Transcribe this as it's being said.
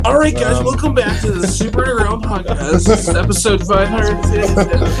right, guys, welcome back to the Super Underground Podcast. This is episode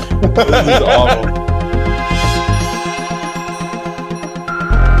 567. This is awful.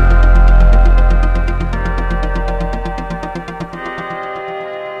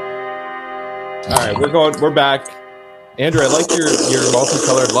 All right, we're back. Andrew, I like your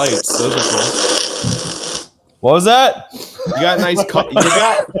multicolored lights. Those are cool. What was that? You got nice.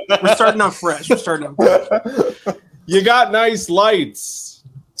 We're starting off fresh. You got nice lights.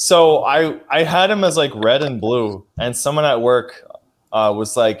 So I had him as like red and blue, and someone at work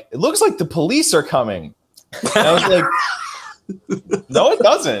was like, "It looks like the police are coming." And I was like, "No, it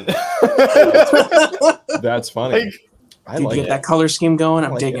doesn't." That's funny. Like, I Dude, like get it. that color scheme going.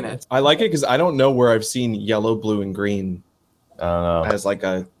 I'm digging it. I like it because I don't know where I've seen yellow, blue, and green I don't know. as like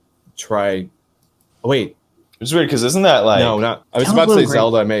a try. Oh, wait, It's weird because isn't that like no, not. I was Yellow, about to blue, say and green.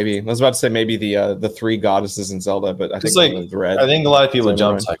 Zelda. Maybe I was about to say maybe the three goddesses in Zelda, but I think It's like one is red. I think a lot of people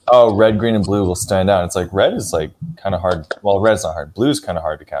jump to like, oh, red, green, and blue will stand out. It's like red is like kind of hard. Well, red's not hard. Blue is kind of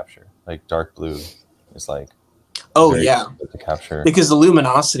hard to capture. Like dark blue is like Oh, very yeah. difficult to capture. Because the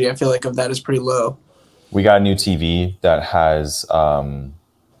luminosity, I feel like, of that is pretty low. We got a new TV that has,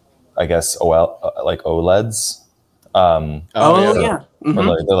 I guess, like OLEDs. Yeah. Or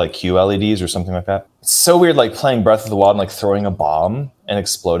Mhm. they're like QLEDs or something like that. It's so weird, like playing Breath of the Wild and like throwing a bomb and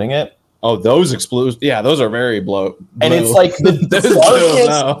exploding it. Oh, those explode. Yeah, those are very blue. And it's like the Those blue, darkest.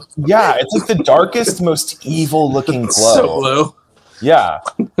 no. Yeah, it's like the darkest, most evil looking glow. So low. Yeah,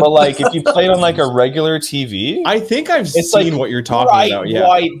 but like if you play it on like a regular TV, I think I've it's seen like what you're talking bright about. Yeah,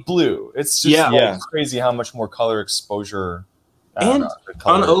 white blue. It's just Yeah. crazy how much more color exposure. I don't And know, the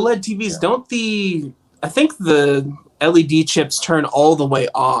on color- OLED TVs, I think the LED chips turn all the way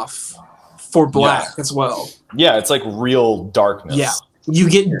off for black as well. yeah, it's like real darkness. Yeah. You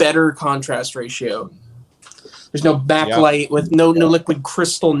get better contrast ratio. There's no backlight with no liquid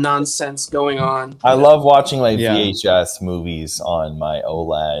crystal nonsense going on. I love watching like Yeah. VHS movies on my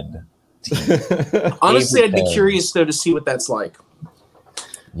OLED. Honestly, I'd be 8 curious though to see what that's like. I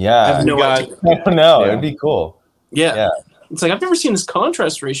Yeah, have no idea. I don't know. Yeah. It'd be cool. Yeah. Yeah. It's like I've never seen this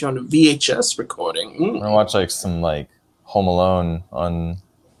contrast ratio on a VHS recording. I'm gonna watch like some like Home Alone on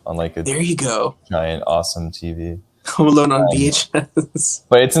like a There you go. giant awesome TV. Home Alone on VHS.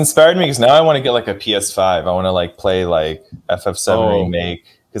 But it's inspired me because now I want to get like a PS5. I want to like play like FF7 Oh. remake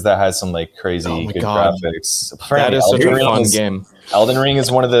because that has some like crazy Oh my good God. graphics. that Apparently, is such a Elden Ring fun is- game. Elden Ring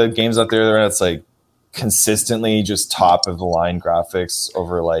is one of the games out there that's like consistently just top of the line graphics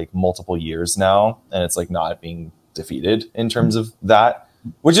over like multiple years now, and it's like not being defeated in terms of that,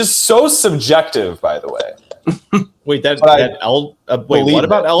 which is so subjective, by the way. Wait, But wait, what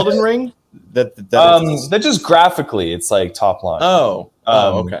about Elden Ring? That That just graphically, it's like top line.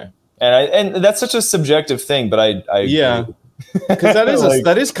 okay. And that's such a subjective thing, but I Yeah. agree. Because that is Like-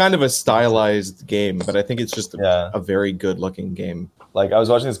 that is kind of a stylized game, but I think it's just Yeah. a very good looking game. Like I was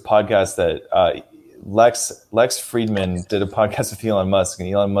watching this podcast that Lex Friedman did a podcast with Elon Musk, and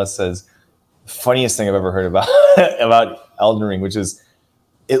Elon Musk says the funniest thing I've ever heard about about Elden Ring, which is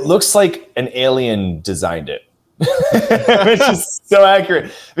it looks like an alien designed it, which is so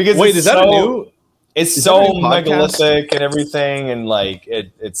accurate. Because Wait, it's is that so, a new? It's is so that a new podcast? megalithic and everything, and like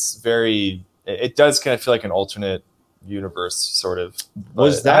it's very. It does kind of feel like an alternate universe, sort of.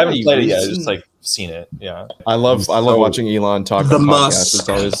 Was But that I haven't a played it yet. I recent- just like seen it. Yeah. I love So- watching Elon talk The on podcasts. Musk. It's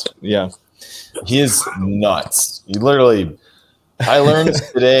always He is nuts. He literally, I learned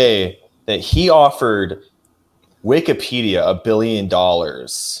today that he offered Wikipedia $1 billion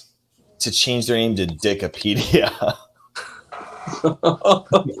to change their name to Dickopedia.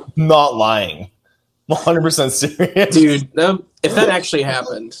 Not lying. 100% serious. Dude, if that actually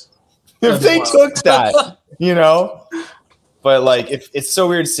happened. If that's they wild. took that, you know? But like, if it's so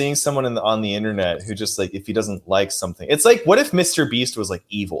weird seeing someone on the internet who just like, if he doesn't like something, it's like, what if Mr. Beast was like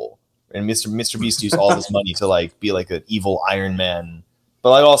evil? And Mr. Beast used all this money to like be like an evil Iron Man.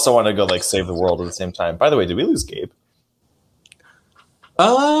 But I also want to go like save the world at the same time. By the way, did we lose Gabe?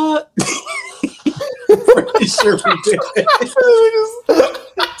 Pretty sure we did.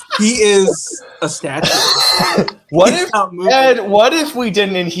 He is a statue. What He's if not moving. Ed? What if we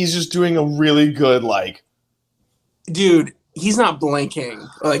didn't? And he's just doing a really good like. Dude, he's not blinking.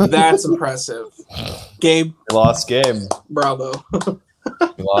 Like, that's impressive. Gabe, We lost Gabe. bravo.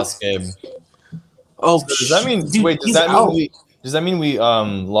 We lost Gabe. Oh, So does that mean? dude, Wait, does he's that out. mean we? Does that mean we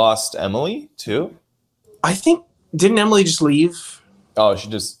lost Emily too? I think, didn't Emily just leave? Oh, she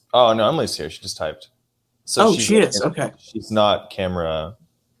just. Oh no, Emily's here. She just typed. So She is. Okay. She's not camera.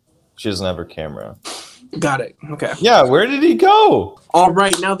 She doesn't have her camera. Got it. Okay. Yeah, where did he go? All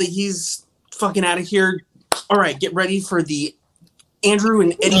right, now that he's fucking out of here, all right, get ready for the Andrew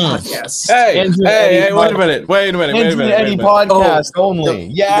and Eddie podcast. Hey, Andrew hey, Eddie wait a minute. Andrew and Eddie podcast only.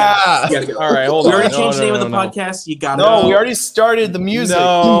 Yeah. All right, hold We on. already changed the name of the no. podcast. You got it. No, we already started the music.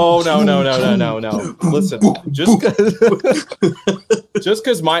 No. Listen, just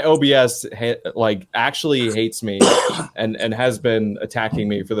because my OBS actually hates me and has been attacking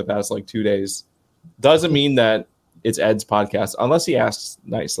me for the past 2 days doesn't mean that it's Ed's podcast. Unless he asks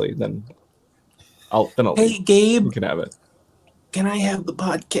nicely, then I'll Hey, Gabe, you can have it. can I have the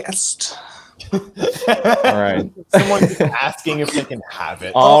podcast? All right. Someone's asking if they can have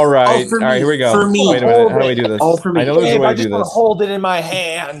it. All right. for All right, me. here we go. For me. Wait a minute. How do we do this? All for me. I know there's a Gabe, way I to do just want to this. hold it in my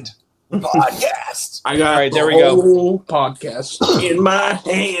hand. Podcast. I got All right, the there we go. whole podcast in my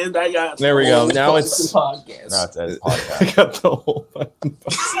hand. I got There we the go. whole Now it's- podcast. No, it's Ed's I podcast. got the whole fucking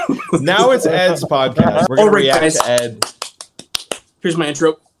now it's Ed's podcast. We're gonna All right, react guys. to Ed. Here's my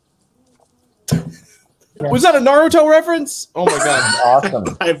intro. Was that a Naruto reference? Oh my god!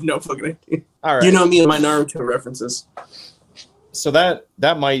 Awesome. I have no fucking idea. All right. You know me and my Naruto references. So that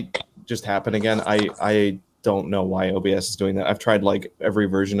might just happen again. I don't know why OBS is doing that. I've tried every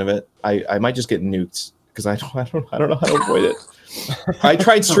version of it. I might just get nuked because I don't know how to avoid it. I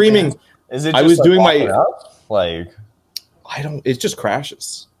tried streaming. Is it? I Just was doing my- popping up? It just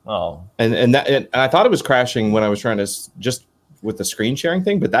crashes. Oh, And I thought it was crashing when I was trying to just with the screen sharing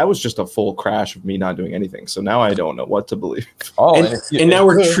thing, but that was just a full crash of me not doing anything. So now I don't know what to believe. oh, And now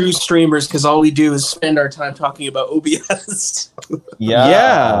we're true streamers because all we do is spend our time talking about OBS.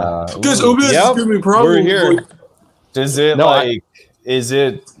 Yeah. Because Ooh. OBS Yep, is giving me problems. we're here. Does it No, is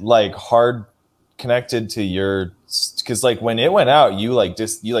it hard connected to your? Because when it went out, you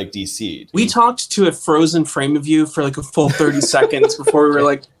DC'd. We talked to a frozen frame of you for a full 30 seconds before we were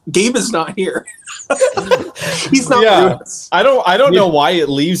like, Gabe is not here. He's not Yeah. with us. I don't know why it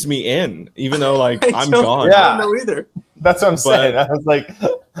leaves me in, even though I'm gone. Yeah. I don't know either. That's what I'm saying. I was like,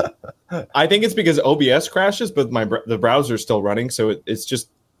 I think it's because OBS crashes, but the browser's still running, so it's just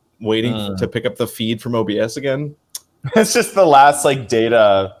waiting to pick up the feed from OBS again. it's just the last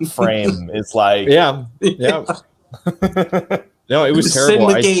data frame is Yeah. No, it was Just sitting terrible.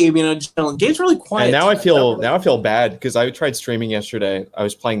 with Gabe, just chilling. Gabe's really quiet. And now I feel bad because I tried streaming yesterday. I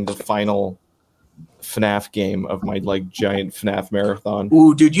was playing the final FNAF game of my giant FNAF marathon.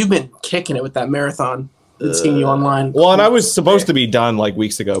 Ooh, dude, you've been kicking it with that marathon. I've seen you online. Well, and I was supposed to be done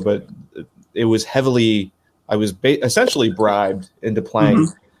weeks ago, but it was heavily. I was essentially bribed into playing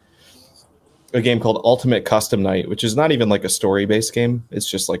a game called Ultimate Custom Night, which is not even a story-based game. It's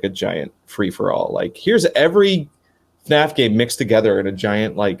just a giant free-for-all. Here's every FNAF game mixed together in a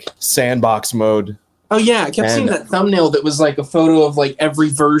giant sandbox mode. Oh yeah, I kept seeing that thumbnail that was a photo of every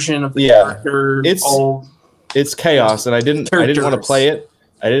version of the Yeah. character. It's chaos, and I didn't want to Characters. play it.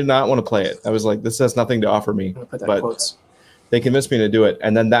 I did not want to play it. I was like, this has nothing to offer me. I'm gonna put that But quotes. they convinced me to do it,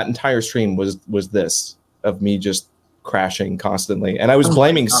 and then that entire stream was this of me just crashing constantly, and I was Oh my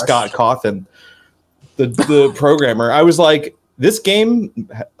blaming gosh. Scott Cawthon, the programmer. I was like, this game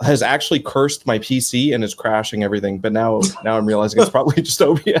has actually cursed my PC and is crashing everything. But now I'm realizing it's probably just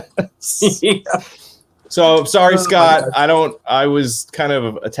OBS. Yeah. So sorry, Oh my Scott. God. I was kind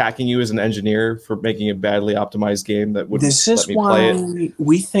of attacking you as an engineer for making a badly optimized game that wouldn't This let is me play why it.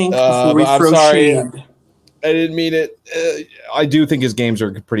 we think before we but I'm throw sorry. shade. I didn't mean it. I do think his games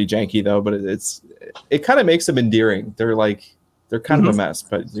are pretty janky though, but it kind of makes them endearing. They're kind of a mess,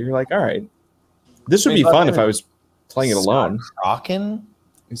 but you're like, all right, this would be fun if I was playing it alone. Rockin'?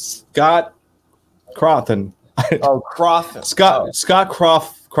 Scott Cawthon. Oh, Crawford. Scott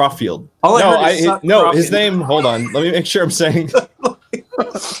Caulfield. All I heard is his Scott his Crawford. name. Hold on, let me make sure I'm saying.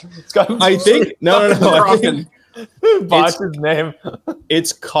 Scott. I think no. I think Botched his name.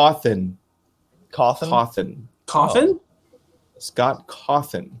 it's Cawthon. Coffin? Cawthon. Coffin? Scott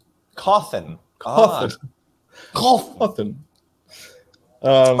Cawthon. Coffin. Cawthon. Coffin.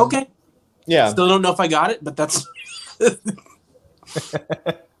 Cawthon. Okay. Yeah. Still don't know if I got it, but that's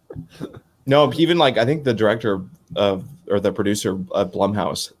No, even I think the director of or the producer of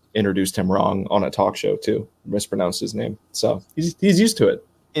Blumhouse introduced him wrong on a talk show too, mispronounced his name. So he's used to it.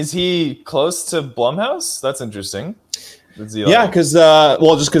 Is he close to Blumhouse? That's interesting. Is he Yeah, because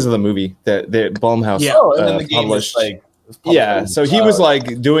just because of the movie that Blumhouse Yeah. Oh, and then the game published. is Yeah, so he was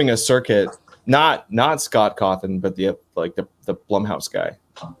doing a circuit, not Scott Cawthon, but the Blumhouse guy,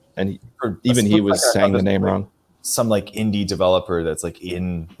 and he was saying the name wrong. Some indie developer that's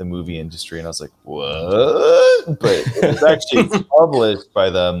in the movie industry, and I was like, what? But it's actually published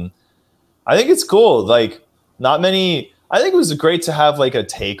by them. I think it's cool. Not many. I think it was great to have a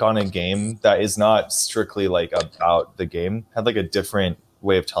take on a game that is not strictly about the game. Had a different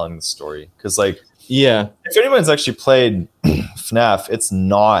way of telling the story, because Yeah. If anyone's actually played FNAF, it's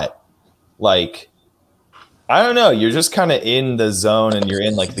not like, I don't know. You're just kind of in the zone and you're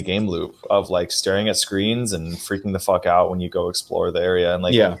in like the game loop of like staring at screens and freaking the fuck out when you go explore the area. And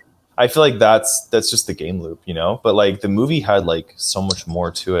like, Yeah. I feel like that's just the game loop, you know? But like the movie had like so much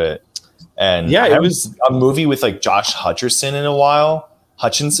more to it. And Yeah, it it was was a movie with like Josh Hutcherson in a while.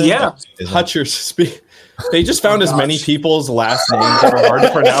 Hutchinson? Yeah. Hutcherson. They just found as many gosh. people's last names that were hard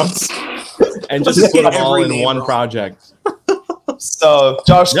to pronounce and just Just put get them all every in name one wrong. project. So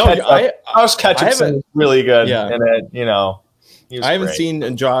Josh No, Josh Hutcherson is really good. Yeah. And it, you know, he was I haven't great.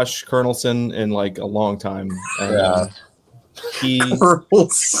 seen Josh Colonelson in like a long time. And, Yeah.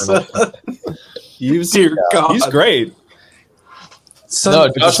 Dear God. He's great. So, No,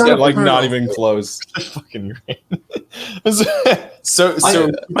 Josh Son Just of like Colonel. not even close. Fucking great. so My for,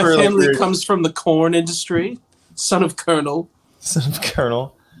 like, family we're- comes from the corn industry. Son of Colonel. Son of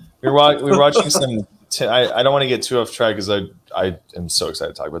Colonel. We're watching some. I don't want to get too off track because I am so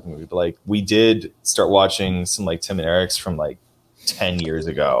excited to talk about the movie. But like we did start watching some like Tim and Eric's from like 10 years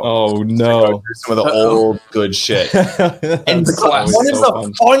ago. Oh no. Some of the old good shit. And That's one always of so the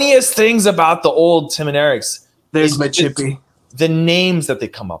fun. funniest things about the old Tim and Eric's, There's It's my just- Chippy. the names that they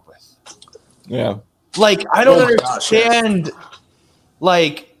come up with. Yeah. Like I don't Oh my gosh, yes. understand.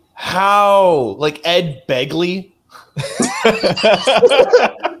 Like how like Ed Begley.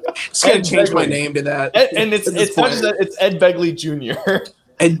 Just gonna Ed change my Begley. name to that. And it's At this it's not point. just that, it's Ed Begley Jr.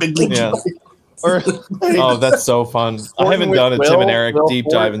 Ed Bigley. Yeah. or Oh, that's so fun. I haven't with done a Will- Tim and Eric Will deep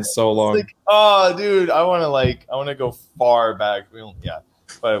Ford. dive in so long. Like, oh, dude, I want to go far back. Yeah,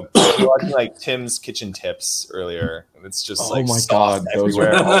 but we were watching like Tim's Kitchen Tips earlier, and it's just Oh like my sauce God, those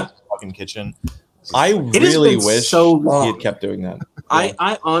everywhere, are- all over the fucking kitchen. I has really been wish so he long. had kept doing that.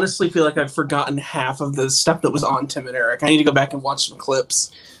 I honestly feel like I've forgotten half of the stuff that was on Tim and Eric. I need to go back and watch some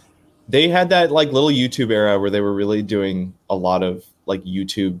clips. They had that like little YouTube era where they were really doing a lot of like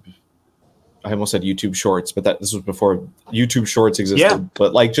YouTube. I almost said YouTube Shorts, but this was before YouTube Shorts existed. Yeah.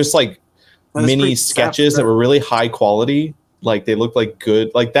 But like just like That's mini pretty sketches fast. that were really high quality. Like they looked like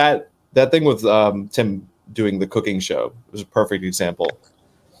good. Like that thing with Tim doing the cooking show was a perfect example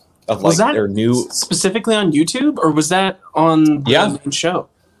of like Was that their new. specifically on YouTube, or was that on the Yeah. main show?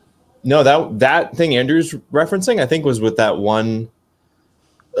 No, that thing Andrew's referencing, I think, was with that one.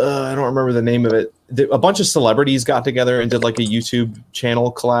 I don't remember the name of it. A bunch of celebrities got together and did like a YouTube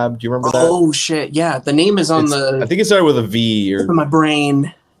channel collab. Do you remember that? Oh shit! Yeah, the name is on I think it started with a V or in my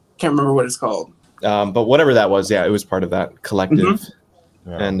brain. Can't remember what it's called. but whatever that was. Yeah, it was part of that collective.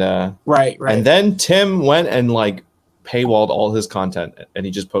 Yeah. And Right. and then Tim went and like paywalled all his content and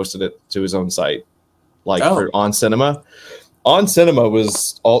he just posted it to his own site, like Oh. for On Cinema. On Cinema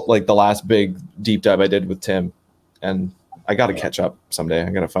was all like the last big deep dive I did with Tim, and I got to catch up someday. I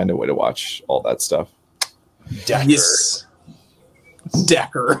got to find a way to watch all that stuff. Decker. Yes.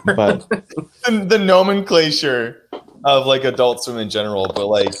 Decker. But The nomenclature of like Adult Swim in general, but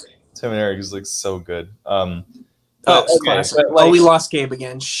like Tim and Eric is like so good. Oh, But, okay, classic. but, like, Oh, we lost Gabe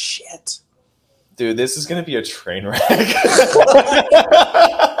again. Shit. dude, this is gonna be a train wreck.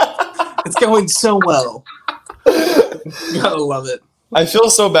 It's going so well. Gotta love it. I feel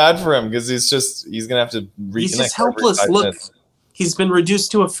so bad for him because he's gonna have to reconnect. He's just every helpless. 5 Look, minutes. he's been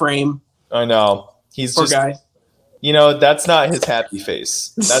reduced to a frame. I know. He's Poor just, guy. you know, that's not his happy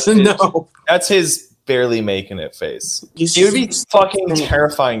face. No. That's his barely making it face. He's It would be just- fucking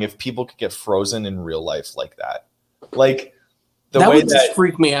terrifying if people could get frozen in real life like that. Like the that way would just that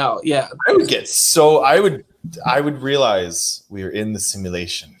freak me out. Yeah. I would get so I would realize we are in the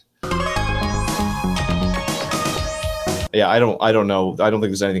simulation. yeah, I don't know. I don't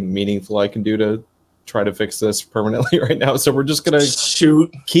think there's anything meaningful I can do to try to fix this permanently right now. So we're just gonna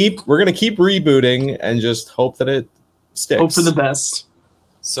Shoot. keep rebooting and just hope that it sticks. Hope for the best.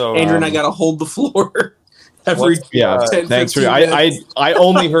 So Andrew and I gotta hold the floor every Yeah, 10, thanks for 15 minutes. I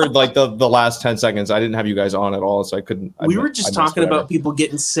only heard like the last 10 seconds. I didn't have you guys on at all, so I couldn't. We were just talking about people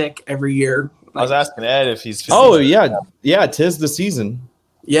getting sick every year. I was asking Ed if he's Oh yeah, 'tis the season.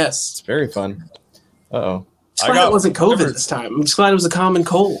 Yes. It's very fun. Uh-oh. Just glad it wasn't COVID this time. I'm just glad it was a common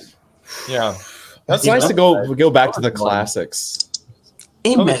cold. Yeah. It's You nice know? to go back to the classics.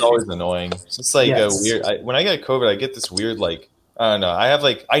 Amen. COVID's always annoying. It's just like Yes. a weird. When I get COVID, I get this weird like I don't know.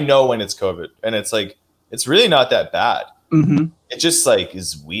 I know when it's COVID, and it's like it's really not that bad. hmm It just like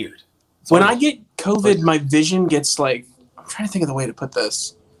is weird. It's When always- I get COVID, my vision gets like, I'm trying to think of the way to put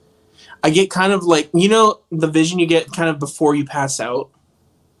this. I get kind of like, you know, the vision you get kind of before you pass out.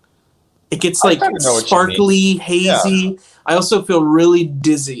 It gets I like kinda know what you sparkly, hazy. I also feel really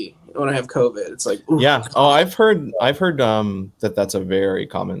dizzy when I have COVID. It's like, ooh. Yeah. Oh, I've heard that's a very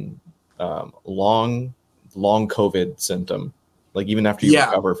common long COVID symptom. Like even after you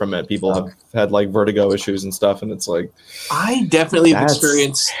recover from it, people have had like vertigo issues and stuff, and it's like I definitely have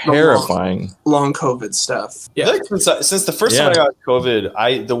experienced terrifying long COVID stuff. Yeah, since the first time I got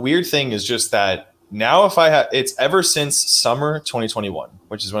COVID, the weird thing is just that now it's ever since summer 2021,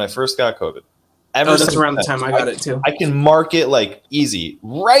 which is when I first got COVID. That's around the time I got it too. I can mark it like easy.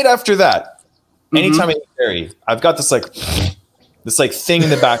 Right after that, anytime I eat dairy, I've got this thing in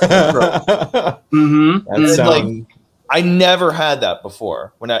the back of my throat. I never had that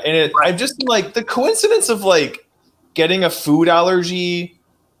before. I just like the coincidence of like getting a food allergy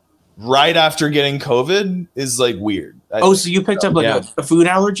right after getting COVID is like weird. So you picked up like a food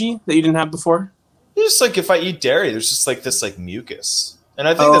allergy that you didn't have before? Just like if I eat dairy, there's just like this like mucus, and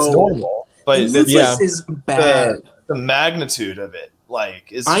I think that's normal. But mucus is bad. The magnitude of it,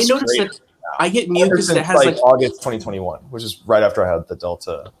 like, is. I noticed that I get mucus that has like August 2021, which is right after I had the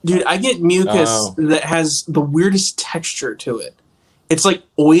Delta. Dude, I get mucus that has the weirdest texture to it. It's like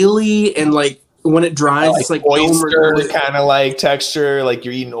oily and like when it dries, it's like oyster kind of like texture, like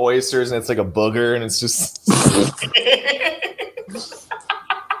you're eating oysters and it's like a booger and it's just.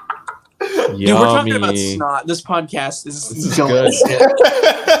 Dude, we're talking about snot. This podcast is good.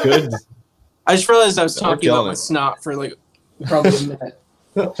 Good. I just realized I was talking about my snot for like probably a minute.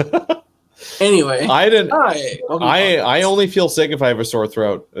 Anyway, I only feel sick if I have a sore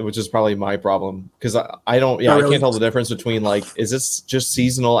throat, which is probably my problem because I don't. Yeah, I can't tell the difference between like, is this just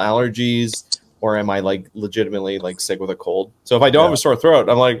seasonal allergies or am I like legitimately like sick with a cold? So if I don't have a sore throat,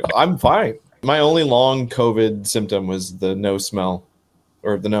 I'm like, I'm fine. My only long COVID symptom was the no smell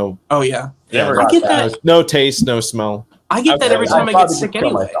or the no. Oh yeah, I get that. No taste, no smell. I get that every time I get sick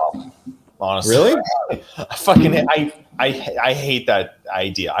anyway. Honestly, really? I hate that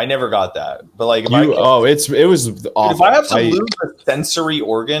idea. I never got that. But like, it was awful. If I have to lose a sensory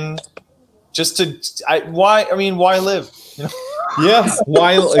organ just to, why live? You know? Yeah,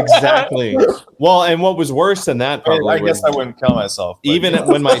 why exactly? Well, and what was worse than that? Probably I guess I wouldn't kill myself. Even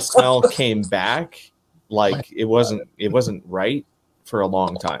when my smell came back, like it wasn't right for a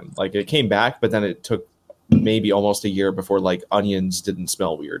long time. Like it came back, but then it took maybe almost a year before like onions didn't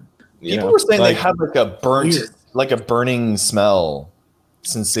smell weird. People were saying they had like a burning smell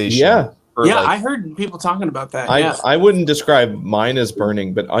sensation. Yeah. I heard people talking about that. I wouldn't describe mine as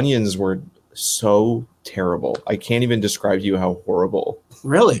burning, but onions were so terrible. I can't even describe to you how horrible.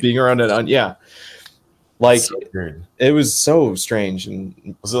 Really? Being around an onion. Yeah. Like so it was so strange.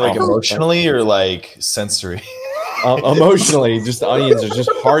 And was it like emotionally or like sensory? Emotionally, just onions are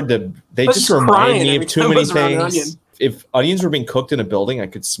just hard to. They just remind me of too many things. If onions were being cooked in a building, I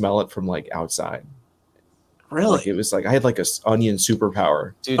could smell it from like outside. Really? Like, it was like I had like a onion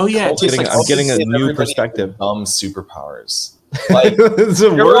superpower. Dude, oh yeah, I'm getting a new perspective. Superpowers. Like it's the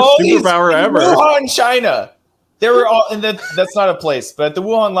worst superpower ever. Wuhan, China. There were all, and that's not a place, but at the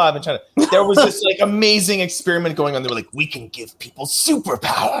Wuhan lab in China, there was this like amazing experiment going on. They were like, we can give people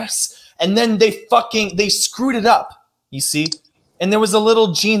superpowers, and then they screwed it up. You see, and there was a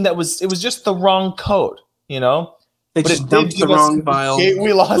little gene it was just the wrong code. You know, they just dumped the wrong vial.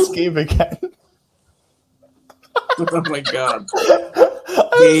 We lost Gabe again. Oh my god! I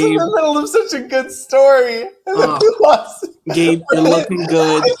was in the middle of such a good story. Gabe, you're looking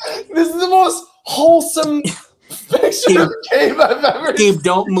good. This is the most wholesome picture of Gabe I've ever seen. Gabe,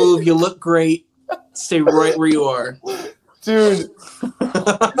 don't move. You look great. Stay right where you are. Dude,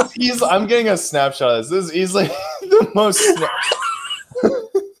 I'm getting a snapshot of this. He's like the most...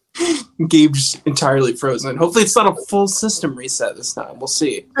 Gabe just entirely frozen. Hopefully it's not a full system reset this time. We'll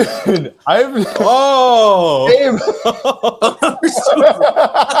see. Dude, Gabe.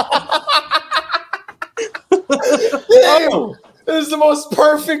 Damn! This is the most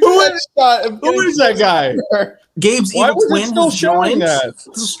perfect shot. Who is that guy? Gabe's evil twin has joined the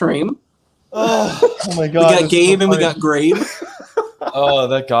stream. Oh my god! We got Gabe and we got Grabe. Oh,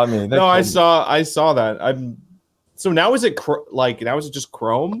 that got me. I saw that. So now is it just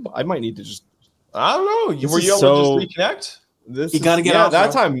Chrome? I might need to just. I don't know. Were you able to just reconnect? You got to get off.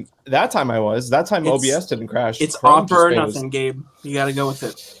 That time I was. That time OBS didn't crash. It's Opera or nothing, Gabe. You got to go with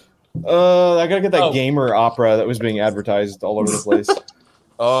it. I gotta get that gamer opera that was being advertised all over the place.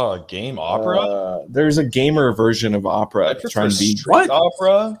 Oh, game opera? There's a gamer version of opera trying to be what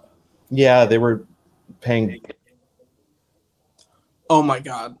opera? Yeah, they were paying. Oh my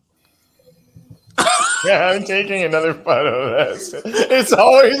god! Yeah, I'm taking another photo of this. It's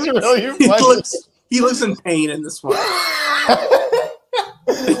always really funny. He looks in pain in this one.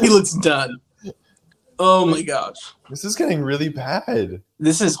 He looks done. Oh my gosh. This is getting really bad.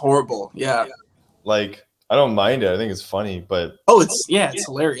 This is horrible. Yeah. Like, I don't mind it. I think it's funny, but it's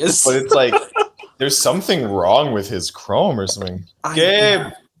hilarious. but it's like there's something wrong with his Chrome or something. Gabe,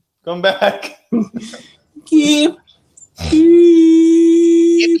 come back. Keep.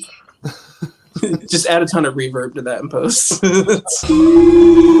 Just add a ton of reverb to that in post.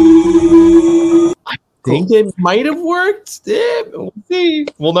 I think it might have worked. Yeah, we'll see.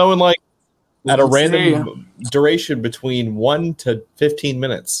 We'll know in like at a random duration between 1 to 15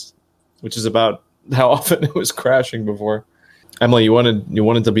 minutes, which is about how often it was crashing before. Emily, you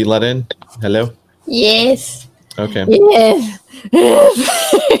wanted to be let in? Hello? Yes. Okay. Yes.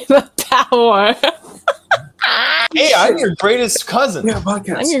 The power. Hey, I'm your greatest cousin. Yeah,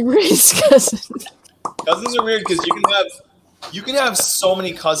 podcast. I'm your greatest cousin. Cousins are weird because you can have so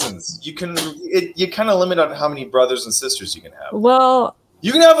many cousins. You kind of limit on how many brothers and sisters you can have. Well,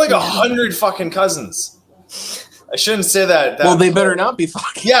 You can have like 100 fucking cousins. I shouldn't say that. Well, they better not be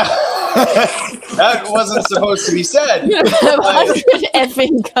fucking. Yeah, that wasn't supposed to be said. 100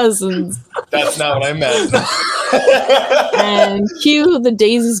 effing cousins. That's not what I meant. And cue the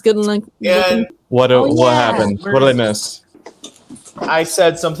Daisy's good looking. And What yeah. happened? What did I miss? I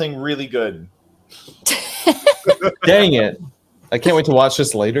said something really good. Dang it. I can't wait to watch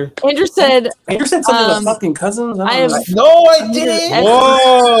this later. Andrew said, something about fucking cousins. I have No, I didn't.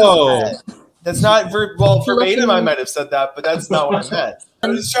 Whoa! That's not verbatim. I might have said that, but that's not what I meant. I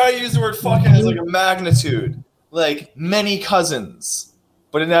was trying to use the word "fucking" as like a magnitude, like many cousins.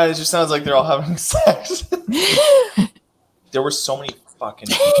 But in that, it just sounds like they're all having sex. There were so many fucking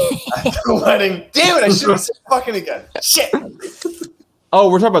at the wedding. Damn it! I should have said "fucking" again. Shit. Oh,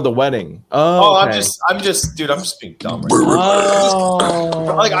 we're talking about the wedding. Oh, okay. I'm just being dumb right now.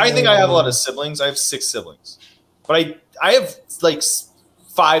 Oh. Like, I think I have a lot of siblings. I have 6 siblings, but I have like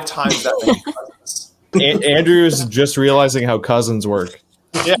 5 times that many cousins. Andrew's just realizing how cousins work.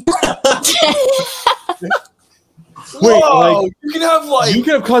 Yeah. Wait, Whoa, like, you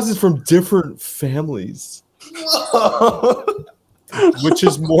can have cousins from different families, which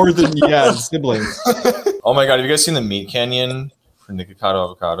is more than siblings. Oh my god, have you guys seen the Meat Canyon for Nikocado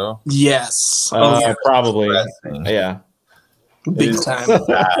Avocado? Yes. Probably. Depressing. Yeah. Big time.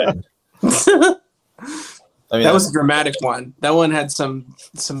 I mean, That was a dramatic one. That one had some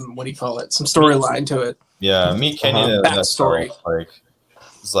what do you call it? Some storyline to it. yeah, Meat Canyon. That Backstory.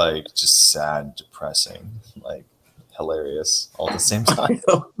 It's like just sad, depressing, like hilarious all at the same time.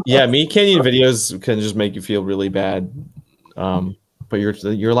 Yeah, Meat Canyon videos can just make you feel really bad, but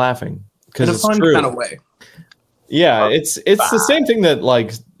you're laughing because In a it's fun true. kind of way. Yeah, it's the same thing that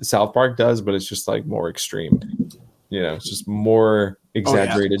like South Park does, but it's just like more extreme. You know, it's just more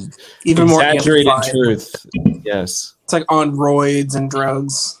exaggerated, Even more exaggerated amplified. truth. Yes, It's like on roids and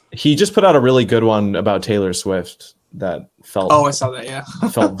drugs. he just put out a really good one about Taylor Swift that felt Oh, I saw that. Yeah.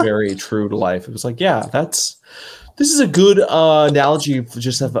 felt very true to life. It was like, yeah, this is a good analogy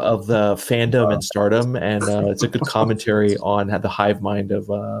just of the fandom and stardom, and it's a good commentary on the hive mind of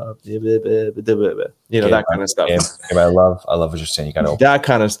that kind of stuff. Gabe, I love what you're saying. You gotta open, That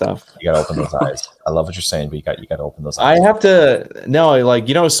kind of stuff. open those eyes. I love what you're saying, but you gotta open those eyes. I have to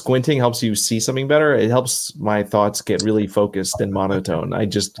squinting helps you see something better. It helps my thoughts get really focused and monotone. I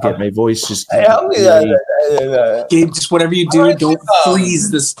just get my voice just. Gabe, just whatever you do, don't freeze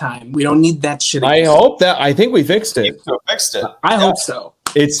this time. We don't need that shit. I think we fixed it. Fixed it. I hope so.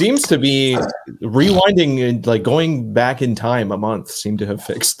 It seems to be rewinding and like going back in time a month seemed to have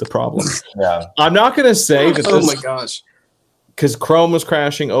fixed the problem. Yeah. I'm not going to say that Oh my gosh. because Chrome was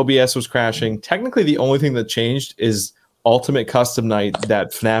crashing, OBS was crashing. Technically, the only thing that changed is Ultimate Custom Night.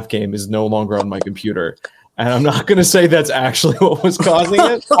 That FNAF game is no longer on my computer. And I'm not going to say that's actually what was causing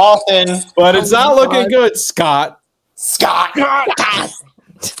it. Often. But it's not looking good, Scott. Scott. You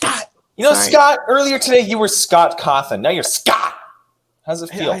know, Sorry. Scott, earlier today you were Scott Cawthon. Now you're Scott. How's it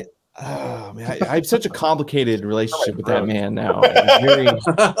feel? I have such a complicated relationship with that man now.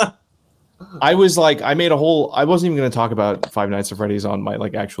 I wasn't even going to talk about Five Nights at Freddy's on my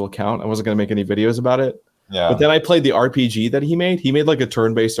like actual account. I wasn't going to make any videos about it. Yeah. But then I played the RPG that he made. He made like a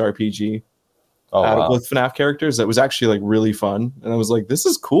turn-based RPG with FNAF characters that was actually like really fun. And I was like, this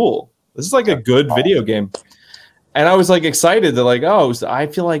is cool. This is like a good video game. And I was like excited to like, I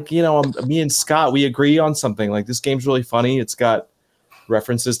feel like, me and Scott, we agree on something. Like this game's really funny. It's got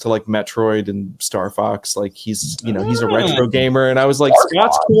references to like Metroid and Star Fox. Like he's a retro gamer. And I was like,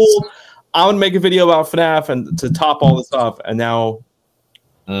 Scott's cool. I want to make a video about FNAF and to top all this off. And now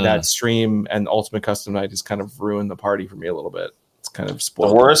that stream and Ultimate Custom Night has kind of ruined the party for me a little bit. It's kind of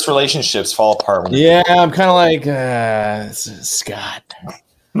spoiled. The worst relationships fall apart. I'm kind of like, Scott.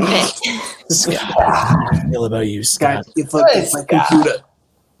 Scott. How do you feel about you, Scott? Scott, you fucked up my computer.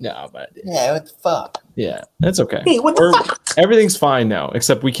 No, but Yeah, what the fuck? yeah, that's okay. Hey, what the fuck? Everything's fine now,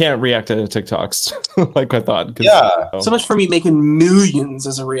 except we can't react to TikToks like I thought. Yeah. So much for me making millions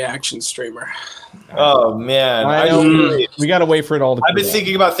as a reaction streamer. Oh man, I know. We gotta wait for it all to. I've been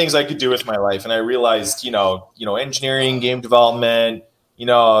thinking about things I could do with my life, and I realized, engineering, game development.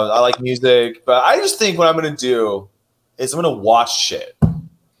 I like music, but I just think what I'm gonna do is I'm gonna watch shit.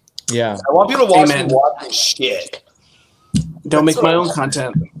 Yeah, I want people to watch Amen. me watching shit. Don't That's make my what- own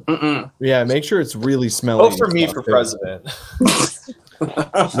content. Mm-mm. yeah. Make sure it's really smelly. Vote for me for president.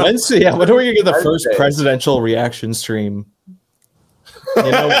 Wednesday, yeah. When are we gonna get the first Wednesday. presidential reaction stream?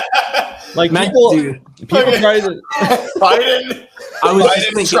 Like Matt, people dude, try to. Biden. I was just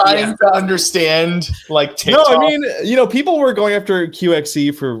Biden thinking, trying to understand like TikTok. No, I mean, people were going after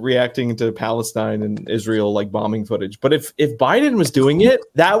QXE for reacting to Palestine and Israel like bombing footage. But if Biden was doing it,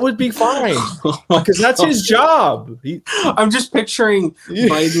 that would be fine because that's his job. I'm just picturing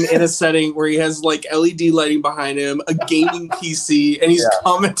Biden in a setting where he has like LED lighting behind him, a gaming PC, and he's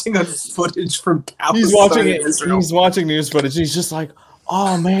commenting on footage from Palestine. He's watching and it. Israel. He's watching news footage. He's just like,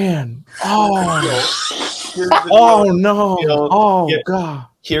 oh man, Here's the oh deal. no, Deal. oh Yeah. god.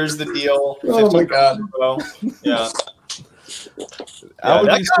 Here's the deal. Oh my God. Yeah. That would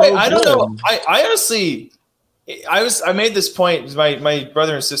that be guy, so I don't good. know. I honestly, I made this point. My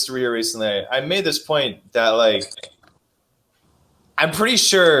brother and sister were here recently. I made this point that like, I'm pretty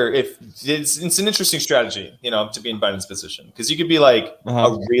sure if it's an interesting strategy, to be in Biden's position because you could be like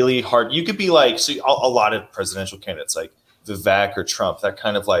a really hard. You could be like a lot of presidential candidates like Vivek or Trump. That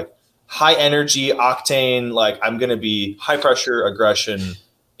kind of like high energy, octane. Like I'm gonna be high pressure aggression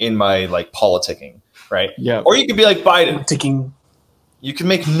in my like politicking, right? Yeah. Or you could be like Biden. Taking You can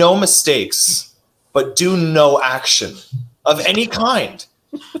make no mistakes, but do no action of any kind.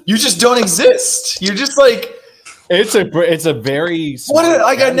 You just don't exist. You're just like It's a very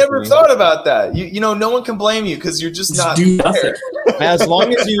I never thought about that. You know, no one can blame you because you're just not do nothing. as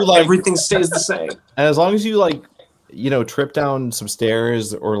long as you like Everything stays the same. as long as you like trip down some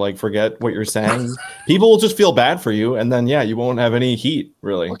stairs or like forget what you're saying, people will just feel bad for you, and then you won't have any heat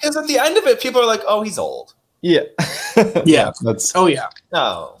really. Because at the end of it, people are like, "Oh, he's old." Yeah. Yeah. That's Oh yeah.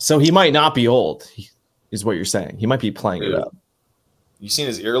 No, so he might not be old, is what you're saying. He might be playing it up. you seen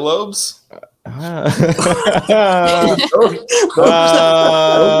his earlobes?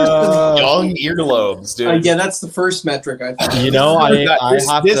 Young earlobes, dude. Yeah, that's the first metric I think. I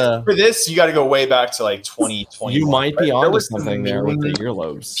have to. For this, you got to go way back to like 2020. You might be There onto was something there with the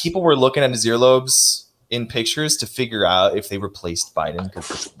earlobes. People were looking at his earlobes in pictures to figure out if they replaced Biden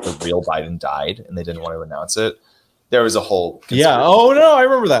because the real Biden died and they didn't want to announce it. There was a whole Yeah. Oh no, I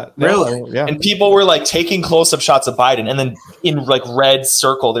remember that. Really? Yeah. and people were like taking close-up shots of Biden, and then in like red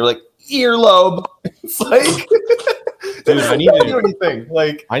circle, they were like earlobe. It's like, Dude, I need don't to- do anything.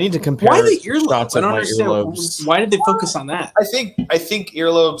 Like, I need to compare. Why the earlobes? shots I of don't my understand. earlobes. Why did they focus on that? I think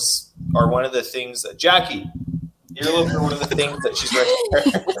earlobes are one of the things that Jackie. Earlobes are one of the things that she's right there.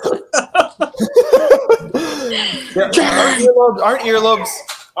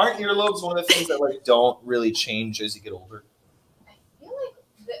 Aren't earlobes one of the things that like don't really change as you get older? I feel like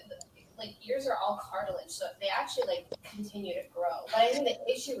like ears are all cartilage, so they actually like continue to grow. But I think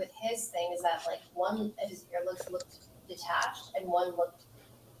the issue with his thing is that like one of his earlobes looked detached and one looked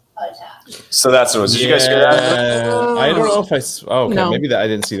attached. So that's what it was. Did you guys hear that? I don't know if okay, No. maybe I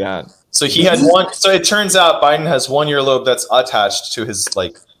didn't see that. So he had one. So it turns out Biden has one earlobe that's attached to his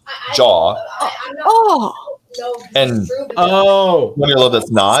like jaw, I'm not. Oh, No, And- true, but Oh, one earlobe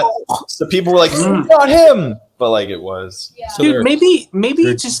that's not. So people were like, "It's not him," but like it was. yeah. So Dude, they're- maybe he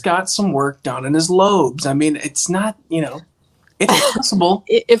they're- just got some work done in his lobes. I mean, it's not, it's possible.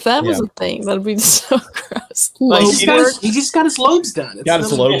 if that was Yeah. a thing, that'd be so gross. Like, Low he work. He just got his lobes done. It's got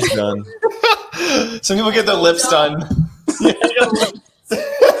his not- lobes done. Some people get their lips done.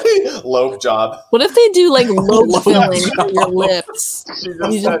 Lobe job. What if they do like lobe Lobe filling job. for your lips? She You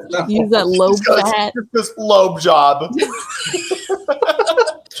just said, just use that lobe fat. this lobe job.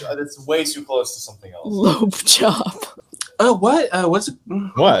 It's way too close to something else. Lobe job. Oh, what? What's it?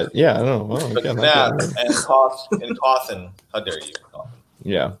 What? Yeah, I don't know. Oh, But yeah, Nat okay. and Cough and Cawthon, how dare you?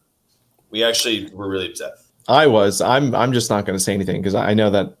 Yeah. We actually were really upset. I'm just not going to say anything because I know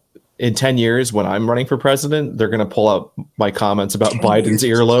that in 10 years when I'm running for president, they're going to pull up my comments about Biden's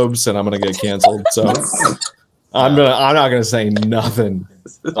earlobes and I'm going to get canceled. So I'm not going to say nothing.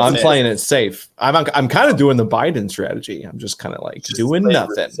 I'm playing it safe. I'm kind of doing the Biden strategy. I'm just kind of like Just doing play it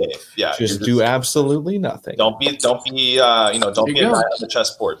nothing. safe. Yeah, Just you're do absolutely nothing. Don't be don't There be you a guy go. on the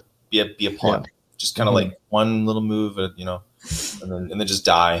chessboard. Be a pawn. Just kind of like one little move, and then just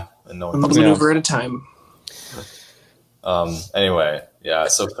die, and no one. One knows. maneuver at a time. Anyway, yeah.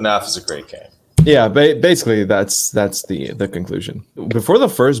 So FNAF is a great game. Yeah, basically that's the conclusion. Before the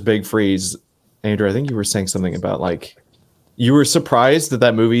first big freeze, Andrew, I think you were saying something about like you were surprised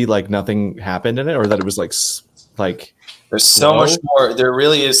that movie like nothing happened in it, or that it was like there's so much more. There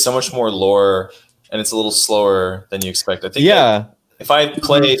really is so much more lore, and it's a little slower than you expect. I think. Yeah. If I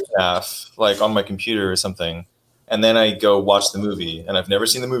play FNAF like on my computer or something, and then I go watch the movie, and I've never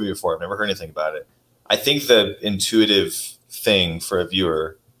seen the movie before, I've never heard anything about it. I think the intuitive thing for a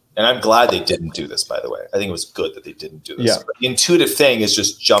viewer, and I'm glad they didn't do this, by the way. I think it was good that they didn't do this. Yeah. But the intuitive thing is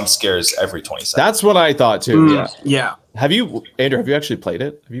just jump scares every 20 seconds. That's what I thought too. Yeah. Yeah. Have you, Andrew? Have you actually played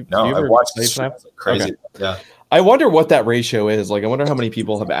it? No, have you I've watched it. Like crazy. Okay. Yeah. I wonder what that ratio is. Like, I wonder how many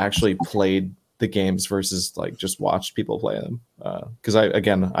people have actually played the games versus like just watched people play them. Because I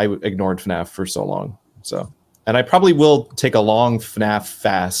ignored FNAF for so long. So, and I probably will take a long FNAF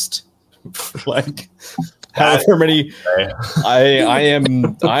fast. Like, however many. I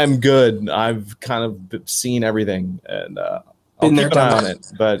am good. I've kind of seen everything, and I'll keep an eye on it.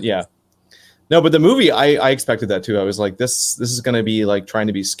 But yeah. No, but the movie, I expected that too. I was like, this is going to be like trying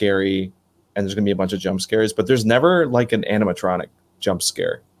to be scary, and there's going to be a bunch of jump scares, but there's never like an animatronic jump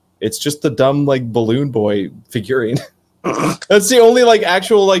scare. It's just the dumb like balloon boy figurine. That's the only like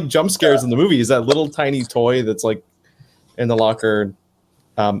actual like jump scares in the movie, is that little tiny toy that's like in the locker.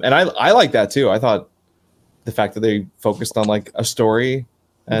 And I like that too. I thought the fact that they focused on like a story.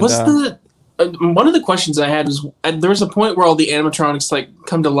 And, one of the questions I had was there was a point where all the animatronics like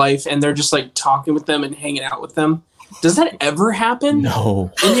come to life and they're just like talking with them and hanging out with them. Does that ever happen?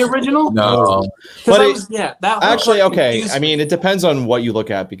 No. In the original? No. But that actually, okay. I mean, it depends on what you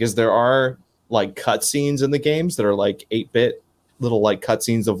look at, because there are like cutscenes in the games that are like 8-bit little like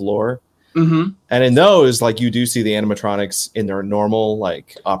cutscenes of lore. Mm-hmm. And in those, like, you do see the animatronics in their normal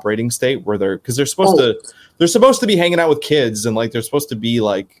like operating state, where they're supposed to be hanging out with kids, and like they're supposed to be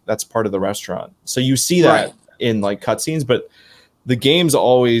like that's part of the restaurant. So you see that in like cutscenes, but the games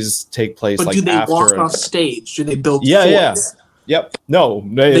always take place. But like, do they after walk off stage? Do they build? Yeah. forts? Yep. No,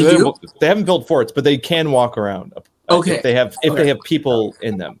 they haven't built forts, but they can walk around. Okay. If they have people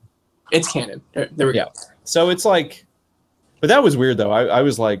in them, it's canon. There we go. So it's like, but that was weird though. I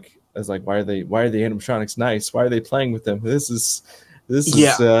was like, why are the animatronics nice? Why are they playing with them? This is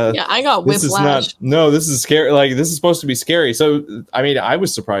I got whiplash. This is scary. Like, this is supposed to be scary. So I mean, I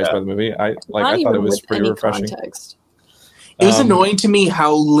was surprised by the movie. I thought it was pretty refreshing. Context. It was annoying to me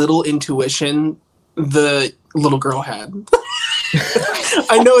how little intuition the little girl had.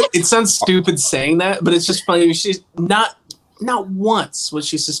 I know it sounds stupid saying that, but it's just funny. She's not once was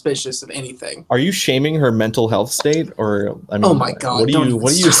she suspicious of anything. Are you shaming her mental health state, or I mean, oh my god,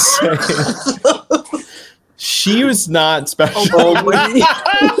 what are you saying? She was not special. Man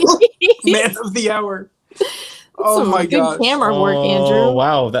of the hour. Oh my god, good camera work, Andrew. Oh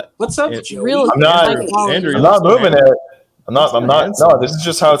wow, what's up, Joey? Really, Andrew, I'm not moving it. I'm not. No, this is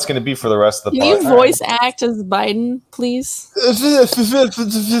just how it's going to be for the rest of the podcast. Can you voice act as Biden, please? The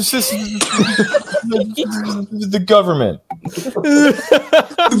government.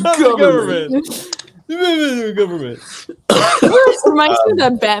 The government. Reminds me of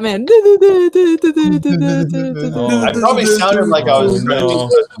that Batman. I probably sounded like I was trying to do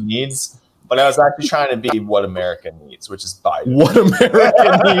what needs, but I was actually trying to be what America needs, which is Biden. What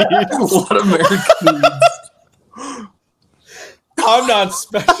America needs. What America needs. I'm not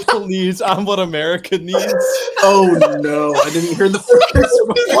special needs. I'm what America needs. Oh no! I didn't hear the first one.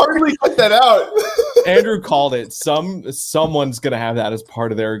 Why did we cut that out? Andrew called it. Someone's gonna have that as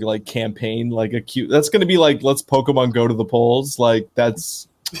part of their like campaign, like a cute. That's gonna be like, let's Pokemon go to the polls. Like that's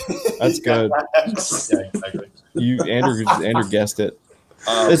good. Yeah, exactly. Andrew guessed it.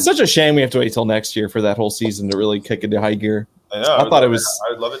 It's such a shame we have to wait till next year for that whole season to really kick into high gear. I know. I thought it was.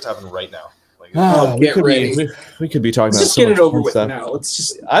 I would love it to happen right now. We could be talking about. Just get it over with now. Let's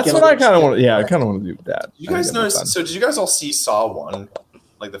just. That's what I kind of want. Yeah, I kind of want to do that. Did you guys notice? So, did you guys all see Saw 1,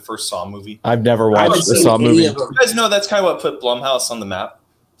 like the first Saw movie? I've never watched the Saw movie. You guys know that's kind of what put Blumhouse on the map.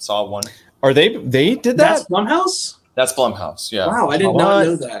 Saw 1. Are they did that? That's Blumhouse. That's Blumhouse. Yeah. Wow, I did not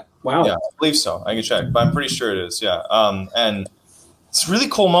know that. Wow. Yeah, I believe so. I can check, but I'm pretty sure it is. Yeah. And it's a really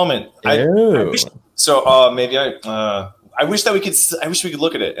cool moment. I wish we could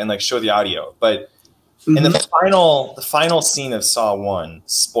look at it and like show the audio, but in the final scene of Saw 1,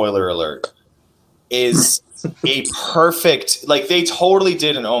 spoiler alert, is a perfect, like they totally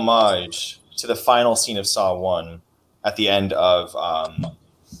did an homage to the final scene of Saw 1 at the end of the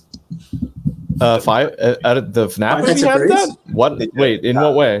FNAF movie had that? What? Wait, in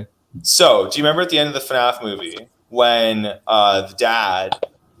what way? So, do you remember at the end of the FNAF movie when the dad,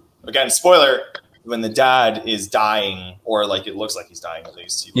 again, spoiler, when the dad is dying, or like it looks like he's dying at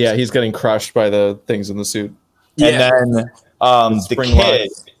least. Yeah, he's getting crushed by the things in the suit. And then The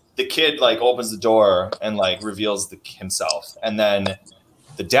the kid like opens the door and like reveals himself, and then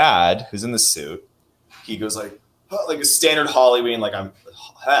the dad who's in the suit, he goes like a standard Hollywood, like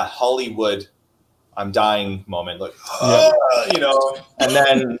Hollywood, I'm dying moment, like you know, and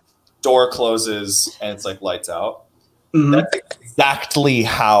then door closes and it's like lights out. Mhm. That's exactly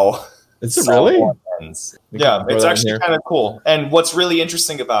how Is it really? ends. Yeah, it's actually kind of cool. And what's really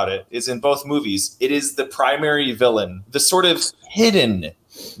interesting about it is in both movies, it is the primary villain, the sort of hidden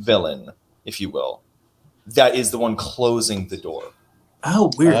villain, if you will, that is the one closing the door. Oh,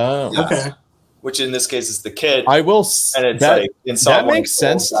 weird. Oh. Okay. Which in this case is the kid. I will. And it's that, like in Saw that 1, makes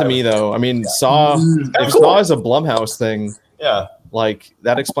sense to me, though. I mean, Saw. If cool. Saw is a Blumhouse thing, Yeah. like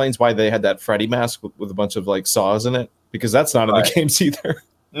that explains why they had that Freddy mask with a bunch of like saws in it, because that's not in the games either.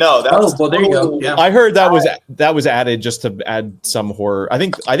 No, that was well, there you go. Yeah. I heard that was added just to add some horror. I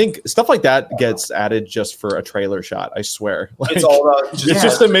think stuff like that gets added just for a trailer shot. I swear, like, it's all about it's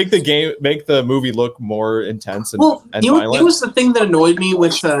just to make the movie look more intense and, and violent. It was the thing that annoyed me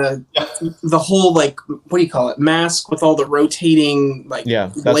with the whole like, what do you call it, mask with all the rotating like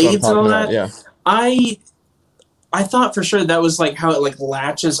blades and all that. Yeah, I thought for sure that was like how it like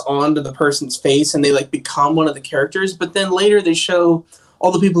latches onto the person's face and they like become one of the characters. But then later they show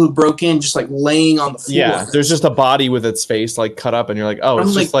all the people who broke in just like laying on the floor. Yeah, there's just a body with its face like cut up, and you're like, oh,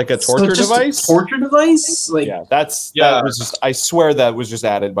 it's just like a torture device. A torture device? Like, yeah, that was just. I swear that was just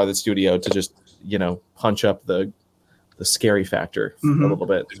added by the studio to just punch up the scary factor a little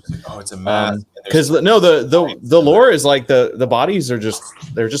bit. Oh, it's a mess. Because the lore is like the bodies they're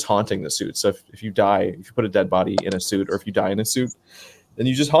just haunting the suit. So if you put a dead body in a suit, or if you die in a suit, then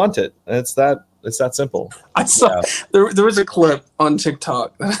you just haunt it, and it's that simple. I saw there was a clip on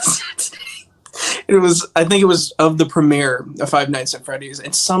TikTok. I think it was of the premiere of Five Nights at Freddy's,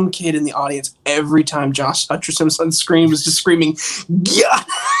 and some kid in the audience, every time Josh Hutcherson was on screen, was just screaming, "Yeah!"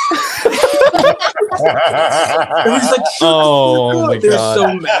 It was like, oh my God. They're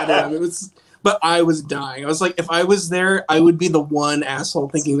so mad at him. But I was dying. I was like, if I was there, I would be the one asshole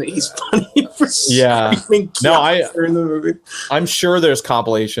thinking that he's funny for screaming during the movie. I'm sure there's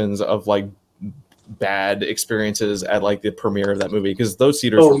compilations of like bad experiences at like the premiere of that movie, because those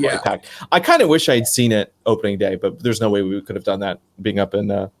theaters were quite packed. I kind of wish I'd seen it opening day, but there's no way we could have done that being up in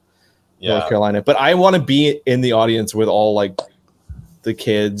North Carolina. But I want to be in the audience with all like the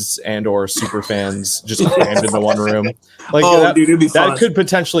kids and or super fans just crammed into one room. Like dude, it'd be fun. That could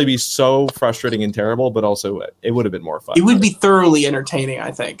potentially be so frustrating and terrible, but also it would have been more fun. It would be thoroughly entertaining,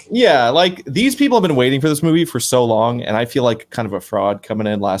 I think. Yeah, like these people have been waiting for this movie for so long, and I feel like kind of a fraud coming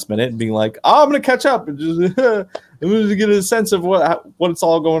in last minute and being like, "Oh, I'm going to catch up and just to get a sense of what's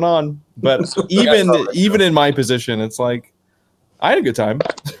all going on." But even in my position, it's like I had a good time.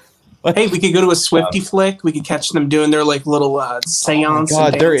 Hey, we could go to a Swifty flick. We could catch them doing their like little seance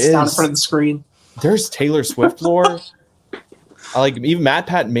and dance down in front of the screen. There's Taylor Swift lore. Like even Matt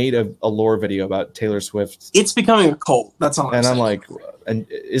Pat made a lore video about Taylor Swift. It's becoming a cult. That's all. I'm like, and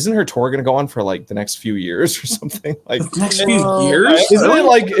isn't her tour going to go on for like the next few years or something? Like the next few years? Isn't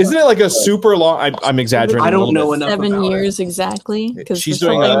it like a super long? I'm exaggerating. I don't know enough. 7 years exactly. Because she's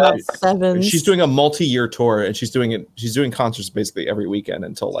doing a a multi-year tour, and she's doing concerts basically every weekend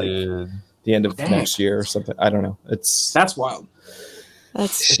until like the end of next year or something. I don't know. That's wild.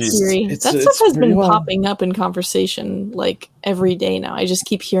 That's scary. That stuff has been popping up in conversation like every day now. I just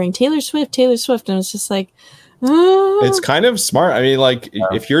keep hearing Taylor Swift, and it's just like, It's kind of smart. I mean, like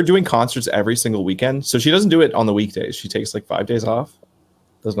if you're doing concerts every single weekend, so she doesn't do it on the weekdays. She takes like 5 days off,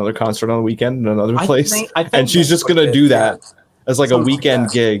 does another concert on the weekend in another place, I think and she's just gonna do that as like a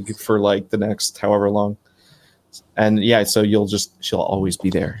weekend gig for like the next however long. And so she'll always be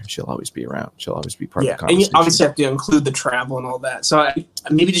there. She'll always be around. She'll always be part of the conversation. And you obviously have to include the travel and all that. So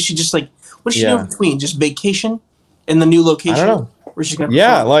maybe she just like, what does she do in between? Just vacation in the new location? I don't know. Where she's gonna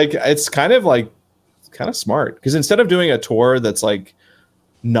perform? Like it's kind of smart, because instead of doing a tour that's like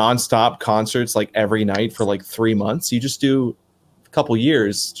nonstop concerts like every night for like 3 months, you just do a couple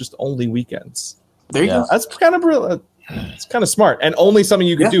years, just only weekends. There you go. That's kind of it's kind of smart, and only something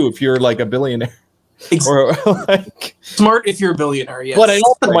you could do if you're like a billionaire. Or like smart if you're a billionaire, yes. But it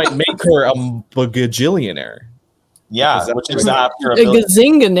also might make her a gajillionaire. Yeah, which is after a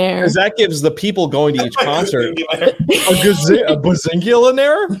gazingonaire. Because that gives the people going to each concert a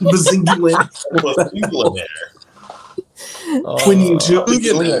bazingillionaire? Bazingillionaire.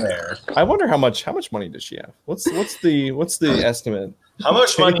 Quintillionaire. I wonder how much money does she have? What's the estimate? How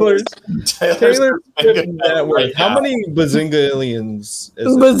much money? Taylor's net worth. How many bazingillions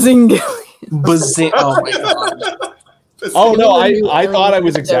is it? Bazingillions. Oh my god. Oh no, I thought I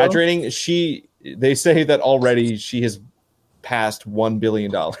was exaggerating. They say that already she has passed $1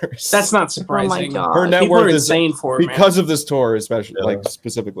 billion. That's not surprising. Oh my god. Her net People worth are is insane for it, because of this tour, especially like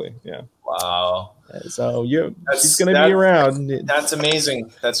specifically. Yeah. Wow. So she's gonna be around. That's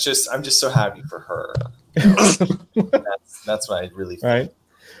amazing. I'm just so happy for her. That's what I really think. Right.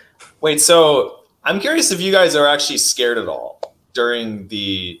 Wait, so I'm curious if you guys are actually scared at all during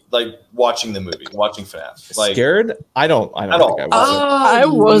watching the movie, watching FNAF. Like, scared? I don't think I was. I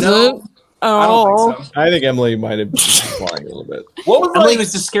wasn't. I don't think so. I think Emily might have been flying a little bit. Emily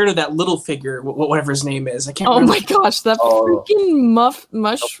was just scared of that little figure, whatever his name is. I can't remember. Oh my gosh, that freaking what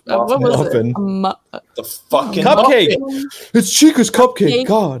was it? The fucking cupcake. muffin. It's Chica's cupcake.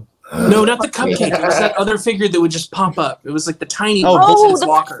 God. No, not the cupcake. It was that other figure that would just pop up. It was like the tiny the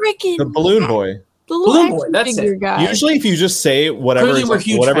walker. freaking The balloon boy. the little Balloon Boy, action that's figure it. guy. Usually, if you just say whatever Clearly we're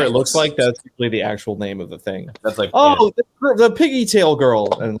huge it fans. looks like, that's usually the actual name of the thing. That's like The piggy tail girl.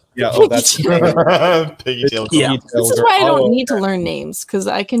 And that's piggy tail. Yeah. This is why I don't need to learn names, because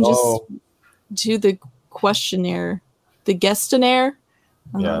I can just do the questionnaire, the guestionnaire.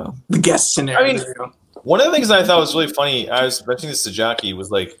 Yeah. The guest scenario. I mean, one of the things that I thought was really funny, I was mentioning this to Jackie,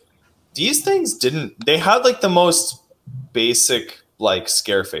 was like, these things they had like the most basic like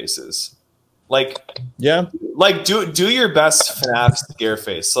scare faces. Like, yeah, like do your best FNAF scare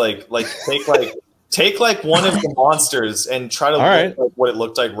face. Like take one of the monsters and try to look like what it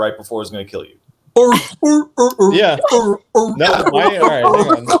looked like right before it was going to kill you. Yeah. No, all right, hang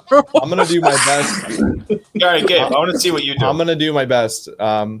on. I'm gonna do my best. All right, Gabe, I want to see what you do. I'm gonna do my best.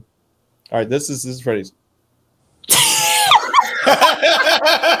 All right, this is Freddy's.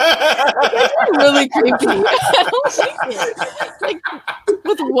 Really creepy. I don't like it. Like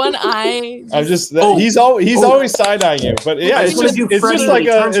with one eye. I'm just he's always side eyeing you, but yeah, it's just like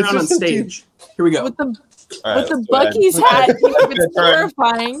turns around on stage. Here we go. With the Bucky's hat, it's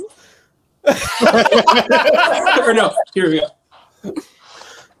terrifying. Or no, here we go.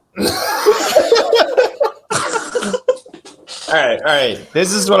 All right.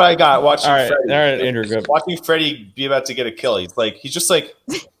 This is what I got watching Freddy. All right, Andrew, go. Watching Freddy be about to get a kill. He's just like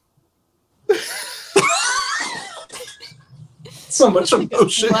so much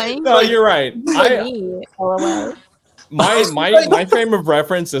emotion. No, you're right. My frame of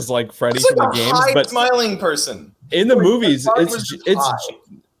reference is like Freddy from the games, but smiling person. In the movies, it's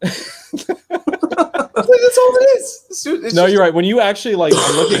that's all it is. No, you're right. When you actually like,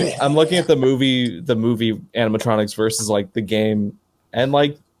 I'm looking at the movie animatronics versus like the game, and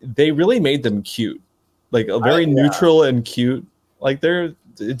like they really made them cute, like a very neutral and cute. Like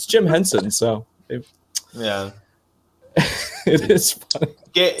it's Jim Henson, so yeah, it is funny.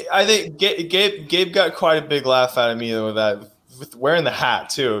 I think Gabe got quite a big laugh out of me with wearing the hat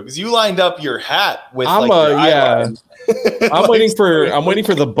too, because you lined up your hat with your eyeliner. I'm waiting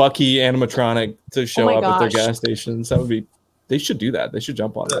for the Bucky animatronic to show up at their gas stations. They should do that. They should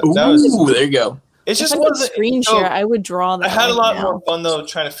jump on that. Ooh, there you go. It's just one screen share. I would draw that. I had a lot more fun though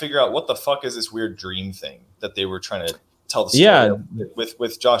trying to figure out what the fuck is this weird dream thing that they were trying to tell the story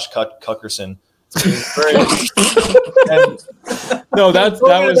with Josh Cuckerson. No, that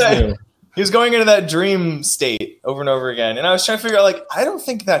was new. He was going into that dream state over and over again, and I was trying to figure out I don't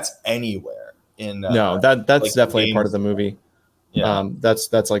think that's anywhere. No, that's like definitely part of the movie. Yeah,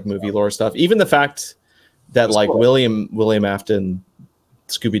 that's like movie lore stuff. Even the fact that like cool. William Afton,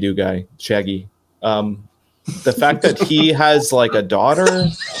 Scooby-Doo guy, Shaggy, the fact that he has like a daughter.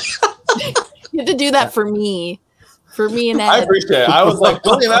 You had to do that for me and Ed. I appreciate it. I was like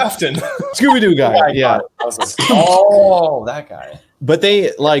William Afton, Scooby-Doo guy. Yeah, I was like, oh, that guy. But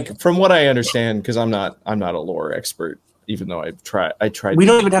they like, from what I understand, because I'm not a lore expert. Even though I tried. We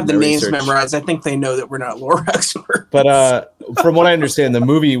don't even have the names memorized. I think they know that we're not lore experts. But from what I understand, the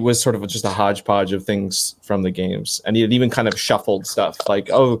movie was sort of just a hodgepodge of things from the games, and he had even kind of shuffled stuff. Like,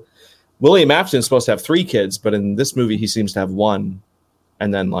 William Afton's supposed to have 3 kids, but in this movie he seems to have 1,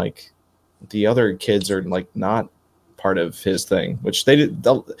 and then like the other kids are like not part of his thing, which they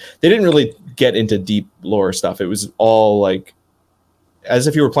didn't really get into deep lore stuff. It was all like as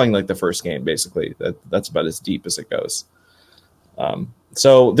if you were playing like the first game, basically. That's about as deep as it goes.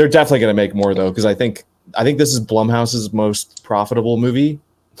 So they're definitely going to make more though, because I think this is Blumhouse's most profitable movie,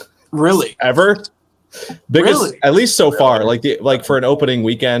 really, ever. Biggest, really? At least so far. Like for an opening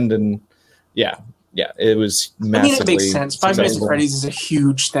weekend, and yeah, it was massively. I mean, it makes sense. Five Nights at Freddy's is a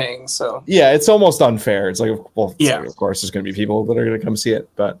huge thing, so yeah, it's almost unfair. It's like, well, yeah, like, of course, there's going to be people that are going to come see it,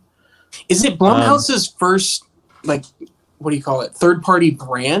 but is it Blumhouse's first, like, what do you call it, third-party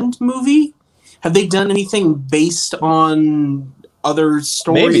brand movie? Have they done anything based on other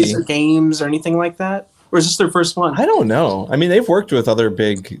stories Maybe. or games or anything like that? Or is this their first one? I don't know. I mean, they've worked with other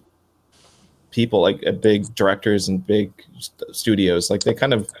big people, like big directors and big studios. Like they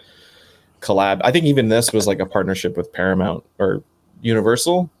kind of collab. I think even this was like a partnership with Paramount or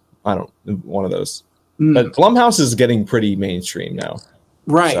Universal. I don't one of those. But Blumhouse is getting pretty mainstream now.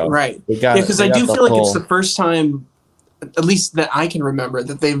 Right, So right. yeah, because I do feel like it's the first time, at least that I can remember,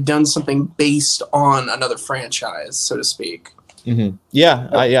 that they've done something based on another franchise, so to speak. Mm-hmm. Yeah,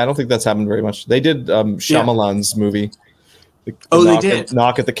 I don't think that's happened very much. They did Shyamalan's movie. They did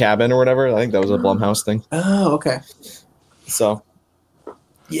Knock at the Cabin or whatever. I think that was a Blumhouse thing. Oh, okay. So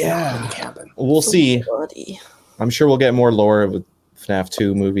Yeah, cabin. We'll see. I'm sure we'll get more lore with FNAF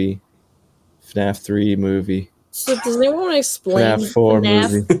 2 movie, FNAF 3 movie. So does anyone want to explain FNAF 4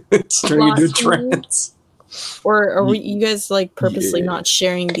 movie? Stranger Trends. Or are you guys like purposely not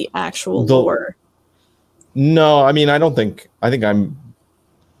sharing the actual lore? No, I mean I don't think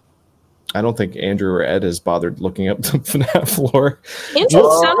Andrew or Ed has bothered looking up the FNAF lore.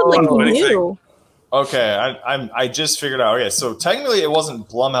 Andrew sounded like he knew. Okay, I just figured out. Okay, so technically it wasn't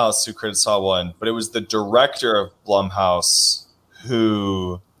Blumhouse who created Saw 1, but it was the director of Blumhouse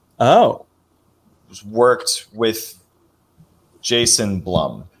who worked with Jason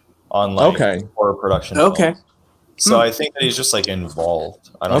Blum on horror production. Okay. Films. So I think that he's just like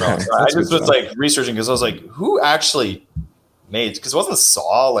involved. I don't know. I just was like researching because I was like, who actually made? Because wasn't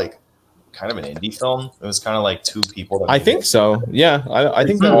Saw like kind of an indie film? It was kind of like two people. I think so. Yeah, I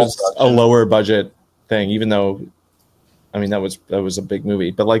think that was a lower budget thing, even though, I mean, that was a big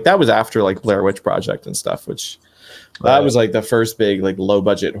movie, but like that was after like Blair Witch Project and stuff, which that was like the first big like low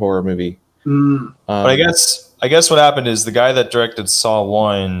budget horror movie. But I guess what happened is the guy that directed Saw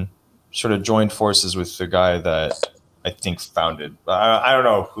 1 sort of joined forces with the guy that I think founded. I don't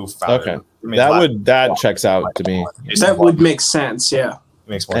know who founded. Okay, that checks out to me. That would make sense. Yeah,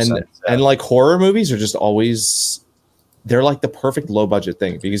 makes more sense. Yeah. And like horror movies are just always, they're like the perfect low budget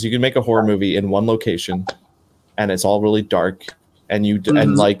thing because you can make a horror movie in one location, and it's all really dark, and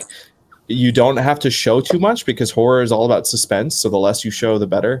and like you don't have to show too much because horror is all about suspense. So the less you show, the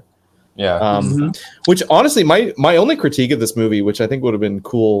better. Yeah. Which honestly, my only critique of this movie, which I think would have been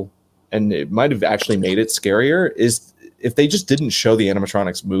cool, and it might have actually made it scarier, is if they just didn't show the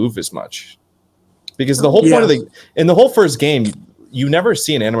animatronics move as much. Because the whole point of in the whole first game, you never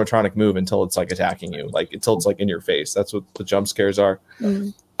see an animatronic move until it's like attacking you, like until it's like in your face. That's what the jump scares are.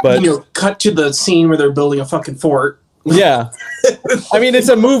 But cut to the scene where they're building a fucking fort. Yeah, I mean it's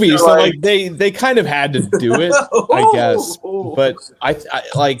a movie, so like they kind of had to do it, I guess. But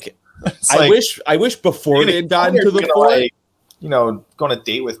I wish before they had gotten to the fort, like, go on a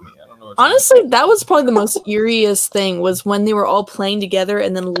date with me. I don't know. Honestly, that was probably the most eeriest thing was when they were all playing together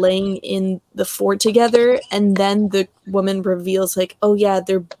and then laying in the fort together, and then the woman reveals like, "Oh yeah,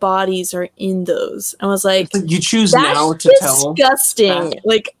 their bodies are in those." I was like, "You choose now to tell." Disgusting.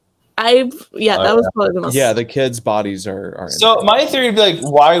 Like, that was probably the most. Yeah, the kids' bodies are. So my theory would be like,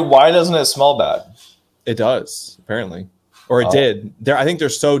 why doesn't it smell bad? It does apparently, or it did. I think they're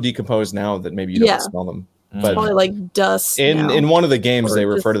so decomposed now that maybe you don't smell them. But probably like dust. In one of the games, they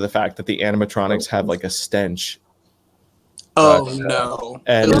refer to the fact that the animatronics have like a stench. Oh no!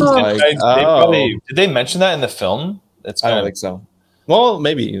 And did they mention that in the film? I don't think so. Well,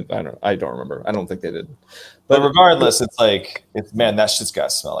 maybe I don't remember. I don't think they did. But regardless, it's like that shit's gotta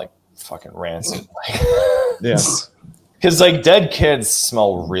smell like fucking rancid. Yeah. Because like dead kids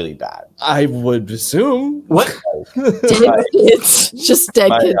smell really bad. I would assume. What? Dead kids, just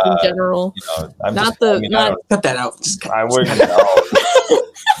dead kids in general. Cut that out. I wouldn't know.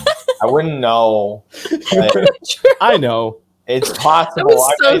 I wouldn't know. I know. It's possible. I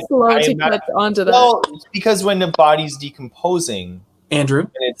was so slow to catch onto that. Well, because when the body's decomposing, Andrew,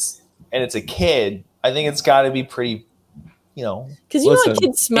 and it's a kid, I think it's got to be pretty. Because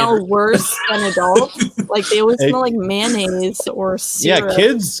kids smell worse than adults. Like they always smell like mayonnaise or syrup. Yeah,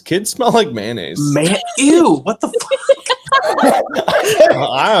 kids smell like mayonnaise. Ew! What the fuck?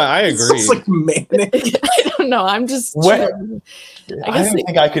 I agree. It's like mayonnaise. I don't know. I'm just. I didn't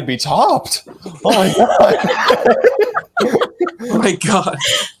think I could be topped. Oh my god! Oh my god.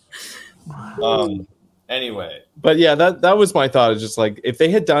 Anyway, but yeah, that was my thought. It's just like if they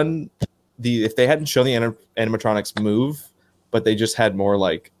hadn't shown the animatronics move, but they just had more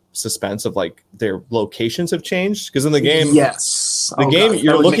like suspense of like their locations have changed, because in the game,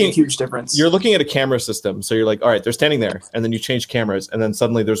 you're looking a huge difference. You're looking at a camera system, so you're like, all right, they're standing there, and then you change cameras, and then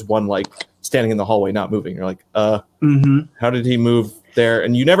suddenly there's one like standing in the hallway not moving. You're like, how did he move there?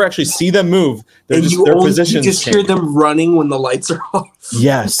 And you never actually see them move. They're their positions. You just hear them running when the lights are off.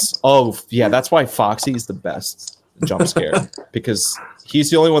 Yes. Oh yeah, that's why Foxy is the best. jump scare because he's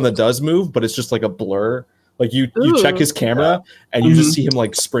the only one that does move, but it's just like a blur. Like you check his camera and you just see him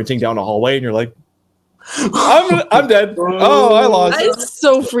like sprinting down a hallway, and you're like, I'm dead. Oh, I lost. That is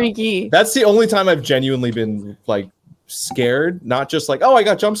so freaky. That's the only time I've genuinely been like scared, not just like, oh, I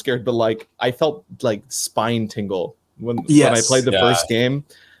got jump scared, but like I felt like spine tingle when I played the first game,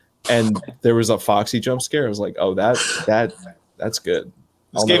 and there was a Foxy jump scare. I was like, oh, that's good.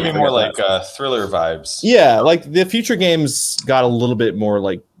 This gave me more like thriller vibes. Yeah, like the future games got a little bit more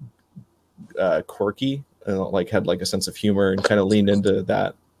like quirky, like had like a sense of humor and kind of leaned into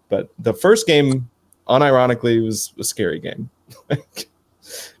that. But the first game, unironically, was a scary game.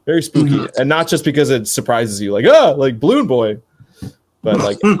 Very spooky, and not just because it surprises you, like like Balloon Boy, but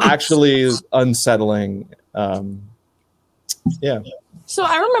like actually unsettling. Yeah. So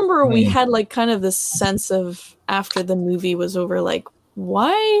I remember we had like kind of this sense of after the movie was over, like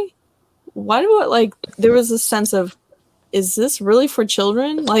why do it like there was a sense of, is this really for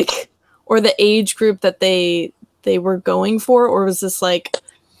children, like, or the age group that they were going for, or was this like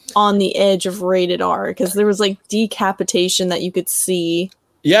on the edge of rated R, because there was like decapitation that you could see.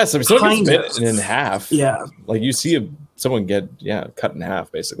 Yes, I mean, someone gets bit in half. Yeah, like you see someone get cut in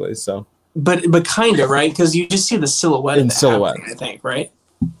half, basically. So, but kind of right, because you just see the silhouette in silhouette. I think, right?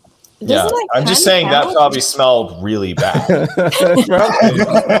 Yeah, I'm just saying that probably smelled really bad.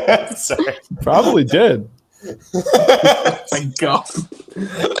 Probably did. My God.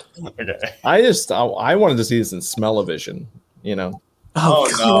 Okay. I wanted to see this in smell-o-vision, you know. Oh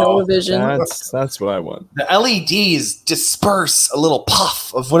no! Smell-o-vision. That's what I want. The LEDs disperse a little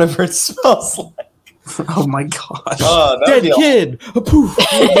puff of whatever it smells like. Oh my God! Dead kid. A poof.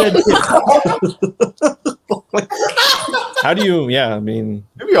 Dead kid. How do you? Yeah, I mean,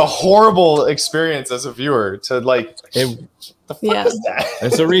 it'd be a horrible experience as a viewer to like. The fuck is that?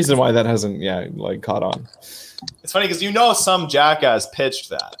 There's a reason why that hasn't like caught on. It's funny because some jackass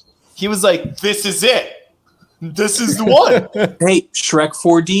pitched that. He was like, "This is it. This is the one." Hey, Shrek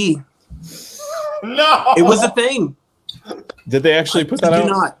 4D. No, it was a thing. Did they actually put that out?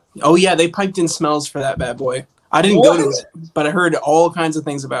 Not. Oh yeah, they piped in smells for that bad boy. I didn't go to it, but I heard all kinds of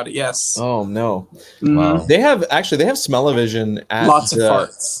things about it. Yes. Oh no! Mm-hmm. Wow. They have smell-o-vision at lots of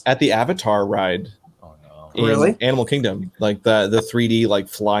farts at the Avatar ride. Oh no! Really? Animal Kingdom, like the 3D like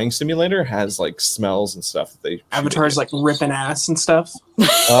flying simulator has like smells and stuff. Avatar's like ripping ass and stuff.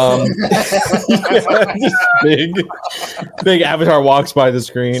 Big Avatar walks by the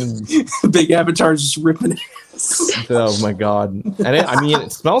screen. Big Avatar's just ripping ass. Oh my God! And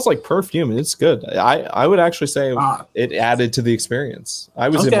it smells like perfume, and it's good. I would actually say it added to the experience. I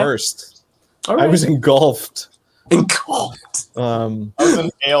was immersed. Right. I was engulfed. I was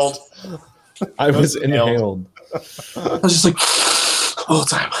inhaled. I was inhaled. I was just like all the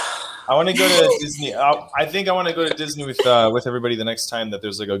time. I want to go to Disney. I think I want to go to Disney with everybody the next time that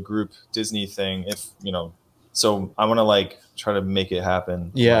there's like a group Disney thing. If so I want to like try to make it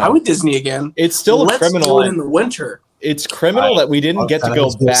happen. Yeah, I would Disney again. It's still a criminal. Do it in the winter. It's criminal that we didn't get to go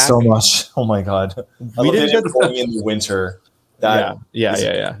back so much. Oh my God, we didn't get going in the winter. Yeah.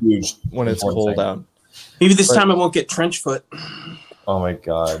 Huge when it's cold out. Maybe this time I won't get trench foot. Oh my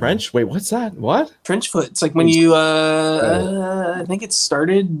God. Trench? Wait, what's that? What? Trench foot. It's like when you I think it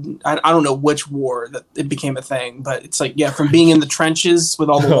started, I don't know which war that it became a thing, but it's like, from being in the trenches with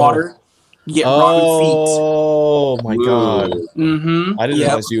all the water, you get rotten feet. Oh my God. Mm-hmm. I didn't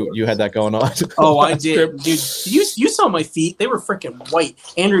realize you had that going on. Oh, I did. Dude, you saw my feet. They were freaking white.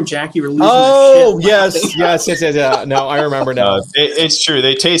 Andrew and Jackie were losing their shit. Yes. No, I remember now. It's true.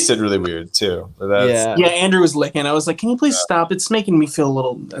 They tasted really weird too. Yeah, Andrew was licking. I was like, can you please stop? It's making me feel a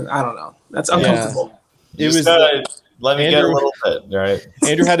little, I don't know. That's uncomfortable. Yeah. It was let me get a little bit, right?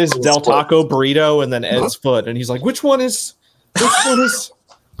 Andrew had his Del Taco burrito and then Ed's foot, and he's like, which one is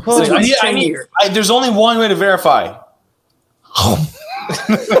there's only one way to verify.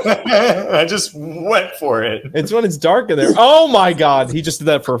 I just went for it. It's when it's dark in there. Oh my God, he just did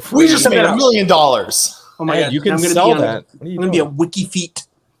that for free. We just made $1 million. Oh my God, you can sell that. I'm gonna be a wiki feet.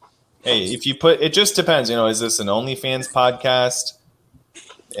 Hey, if you put it, just depends. Is this an OnlyFans podcast?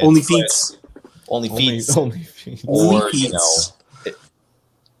 Only feet. Only feet. Or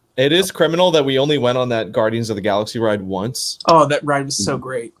it is criminal that we only went on that Guardians of the Galaxy ride once. Oh, that ride was so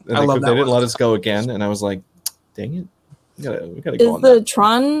great. And I love that. They didn't let us go again, and I was like, dang it. We gotta go on that. Is the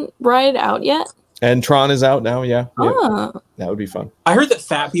Tron ride out yet? And Tron is out now, yeah. That would be fun. I heard that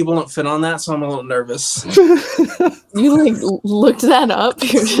fat people don't fit on that, so I'm a little nervous. You looked that up?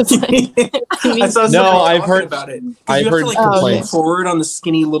 You're just like, I've heard about it. I've heard complaints forward on the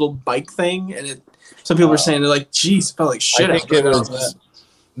skinny little bike thing, and some people were saying they're like, "Geez, it felt like shit."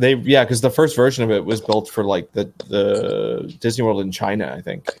 because the first version of it was built for like the Disney World in China, I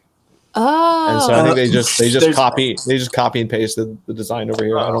think. Oh, And so I think they just There's- copy and pasted the design over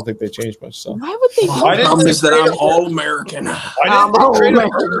here. I don't think they changed much. So why would they do Why that? didn't Problem they is that create I'm a- all American. Why didn't they create a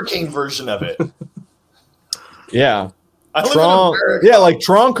Burger King version of it? yeah, I live in America. yeah, like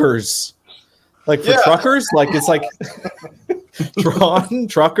Tronkers, like for Yeah. truckers, like it's like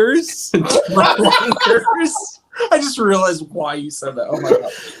truckers. I just realized why you said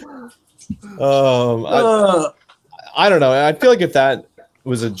that. Oh my god. I don't know. I feel like if that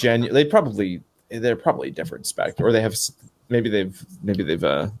was a genuine, they're probably different spec, or they have maybe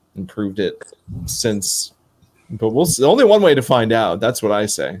they've improved it since. But we'll see. Only one way to find out. That's what I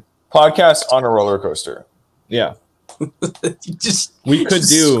say. Podcast on a roller coaster. Yeah, Just we could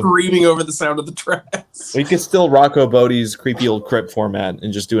do. screaming over the sound of the tracks. We could still Rocco Bodie's creepy old crypt format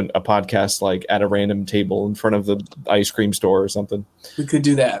and just do a podcast like at a random table in front of the ice cream store or something. We could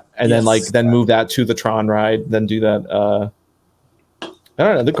do that, And then move that to the Tron ride. Then do that. I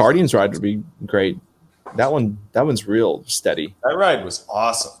don't know. The Guardians ride would be great. That one's real steady. That ride was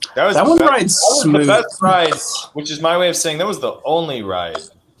awesome. That one the ride's the smooth. best ride, which is my way of saying that was the only ride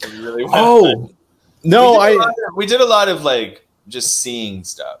we really went. Oh no, we did a lot of like just seeing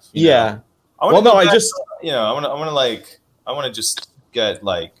stuff. you know? yeah. I wanna Well, no, go I back, just I want to just get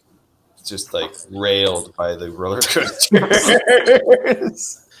like railed by the roller coasters.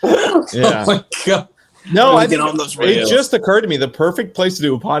 yeah. Oh my god. No, I Get think on those it rails. just occurred to me the perfect place to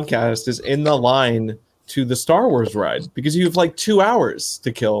do a podcast is in the line to the Star Wars ride because you have like 2 hours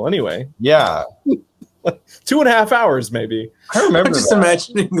to kill anyway. Yeah, 2.5 hours maybe. I remember I'm just that.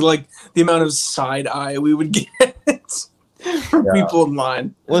 imagining like the amount of side eye we would get from Yeah. people in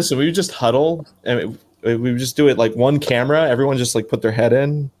line. Listen, we would just huddle and we would just do it like one camera. Everyone just like put their head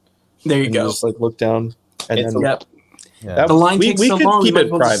in There you and go. just like look down. And It's then Yep. Yeah. That- The line we- takes we so could long. keep You might it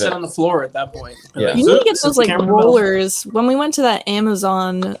as well just sit private. on the floor at that point. Yeah. You need to get Sit those the like camera in the middle. rollers. When we went to that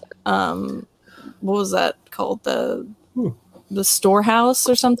Amazon, what was that called? The storehouse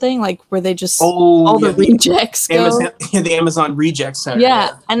or something, like where they just all the rejects go. The Amazon reject center.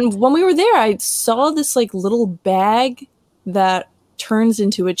 Yeah, and when we were there, I saw this like little bag that turns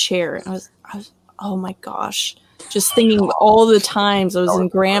into a chair. And I was, oh my gosh, just thinking all the times I was in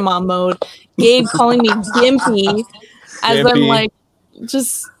grandma mode. Gabe calling me Gimpy as I'm Gimpy. like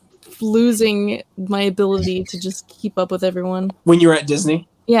just losing my ability to just keep up with everyone. When you were at Disney,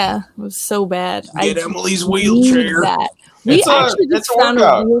 Yeah, it was so bad. get Emily's need wheelchair. that. We It's actually it's just a found a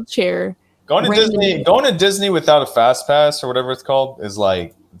workout. wheelchair. Going to randomly. Going to Disney without a fast pass or whatever it's called is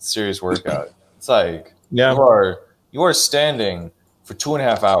like a serious workout. It's like yeah. you are standing for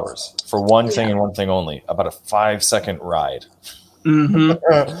 2.5 hours for one thing and one thing only, about a 5-second ride.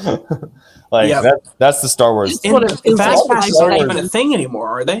 Mm-hmm. Like Yeah. that's the Star Wars. It's what it feels Fast like. passes aren't even a thing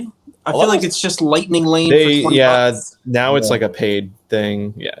anymore, are they? I feel like it's just lightning lane for 20 bucks. Now it's Yeah. like a paid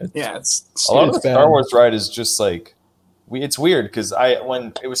thing. Yeah. Yeah, it's A lot of the It's bad. Star Wars ride is just like it's weird because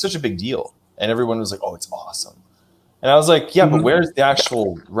when it was such a big deal and everyone was like, "Oh, it's awesome," and I was like, "Yeah, but where's the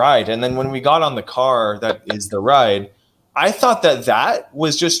actual ride?" And then when we got on the car that is the ride, I thought that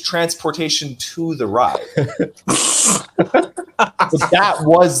was just transportation to the ride, but that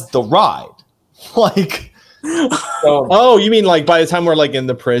was the ride, like. So, Oh, you mean like by the time we're like in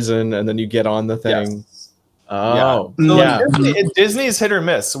the prison and then you get on the thing? yes. Oh, So yeah. Disney's hit or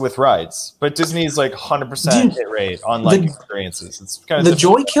miss with rides, but Disney's like 100% hit rate on like experiences. It's kind of the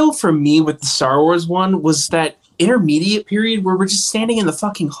joy kill for me with the Star Wars one was that intermediate period where we're just standing in the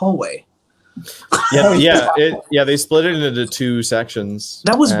fucking hallway. Yeah, they split it into 2 sections.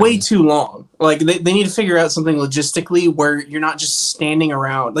 That was and- way too long. Like they need to figure out something logistically where you're not just standing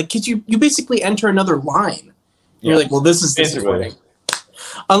around. Like, cause you basically enter another line. You're Yeah. like, well, this is Basically. disappointing.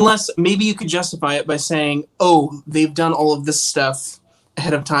 Unless maybe you could justify it by saying, oh, they've done all of this stuff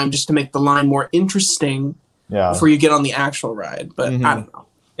ahead of time just to make the line more interesting Yeah. before you get on the actual ride. But I don't know.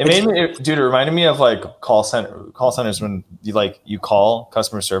 It reminded me of like call centers when you call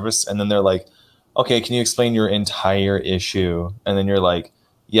customer service and then they're like, okay, can you explain your entire issue? And then you're like,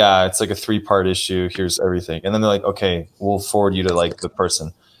 yeah, it's like a 3-part issue. Here's everything. And then they're like, okay, we'll forward you to like the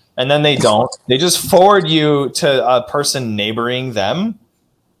person. And then they don't. They just forward you to a person neighboring them.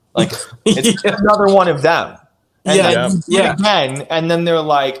 Like it's Yeah. another one of them. And Yeah. then you do it again, and then they're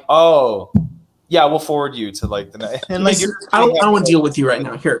like, oh, yeah, we'll forward you to like the next. And like, I don't want to deal with you right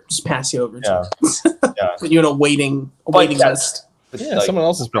now. Here, just pass you over. yeah. Put you in a waiting Like that. list. Yeah, someone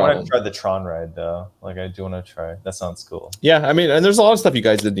else's I want problem. to try the Tron ride though. Like I do want to try. That sounds cool. Yeah, I mean, and there's a lot of stuff you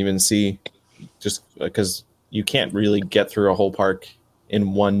guys didn't even see, just because you can't really get through a whole park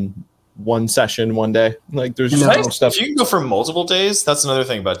in one one session one day. Like there's just No. so much stuff. If you can go for multiple days, that's another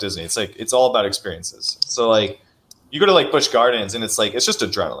thing about Disney. It's like it's all about experiences. So like you go to like Busch Gardens and it's like it's just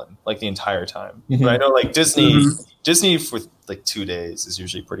adrenaline like the entire time. Mhm. But I know like Disney for like 2 days is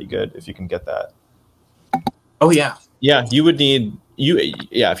usually pretty good if you can get that. Oh yeah. Yeah, you would need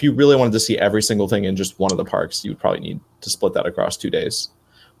if you really wanted to see every single thing in just one of the parks, you would probably need to split that across 2 days.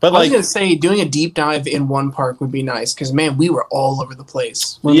 But I was like, gonna say doing a deep dive in one park would be nice because man, we were all over the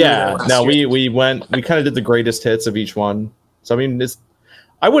place. when we were there last year. we kind of did the greatest hits of each one. So I mean,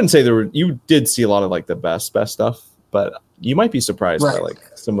 I wouldn't say you did see a lot of like the best stuff, but you might be surprised by like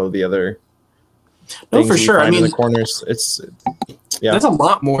some of the other No, for you sure. find I mean, in the corners. there's a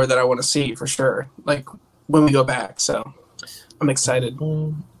lot more that I want to see for sure. Like when we go back, so I'm excited.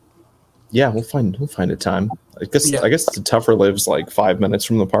 Yeah, we'll find a time. I guess the Tougher lives like 5 minutes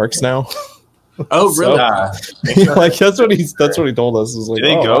from the parks now. Oh, really? Like that's what he told us. Is like, Do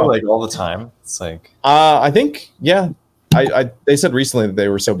they go like all the time? It's like I think they said recently that they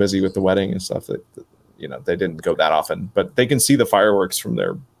were so busy with the wedding and stuff that they didn't go that often, but they can see the fireworks from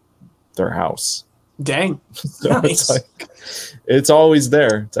their house. Dang. So Nice. it's always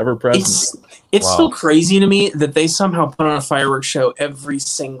there. It's ever present. It's so crazy to me that they somehow put on a fireworks show every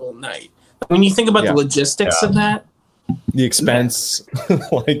single night. When you think about the logistics of that, the expense,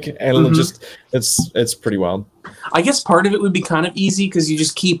 it's pretty wild. I guess part of it would be kind of easy because you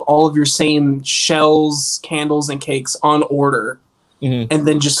just keep all of your same shells, candles, and cakes on order, and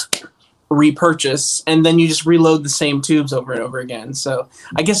then just repurchase, and then you just reload the same tubes over and over again. So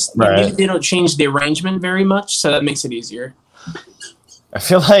I guess maybe they don't change the arrangement very much, so that makes it easier. I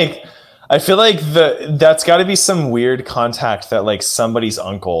feel like that's got to be some weird contact that like somebody's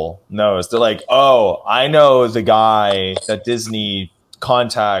uncle knows. They're like, oh, I know the guy that Disney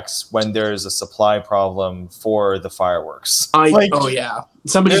contacts when there's a supply problem for the fireworks.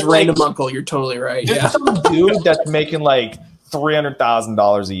 Somebody's random uncle. You're totally right. Yeah, some dude that's making like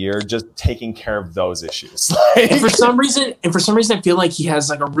 $300,000 a year just taking care of those issues. And for some reason, I feel like he has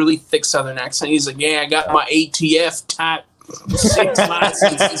like a really thick Southern accent. He's like, "Yeah, I got my ATF type 6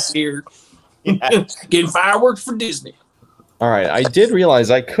 license this year, getting fireworks for Disney." All right, I did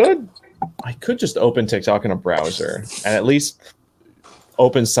realize I could just open TikTok in a browser and at least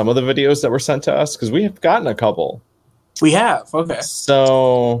open some of the videos that were sent to us because we have gotten a couple. We have, okay.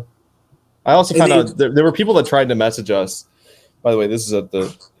 So I also found out there were people that tried to message us. By the way, this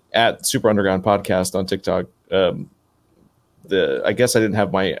is at Super Underground Podcast on TikTok. I guess I didn't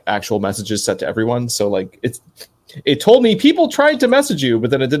have my actual messages set to everyone, so like it told me people tried to message you, but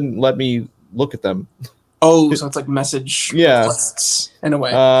then it didn't let me look at them. Oh, so it's like message requests in a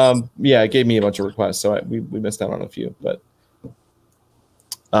way. It gave me a bunch of requests, so we missed out on a few, but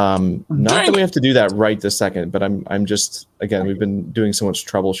not that we have to do that right this second. But I'm just, again, we've been doing so much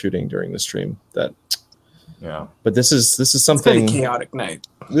troubleshooting during the stream that. Yeah. But this is something. It's been a chaotic night.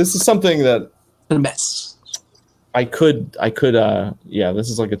 This is something that a mess. I could this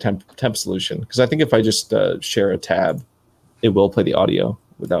is like a temp solution because I think if I just share a tab, it will play the audio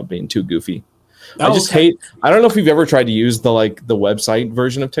without being too goofy. I don't know if you've ever tried to use the website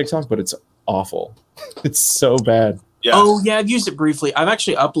version of TikTok, but it's awful. It's so bad. Yeah. Oh yeah, I've used it briefly. I've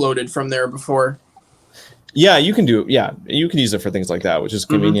actually uploaded from there before. Yeah, you can use it for things like that, which is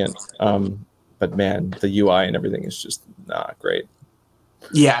convenient. But man, the UI and everything is just not great.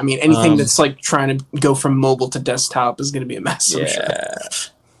 Yeah, I mean, anything that's like trying to go from mobile to desktop is going to be a mess. I'm sure.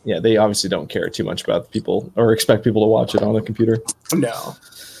 Yeah, they obviously don't care too much about people or expect people to watch it on the computer. No.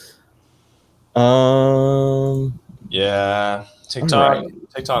 Yeah,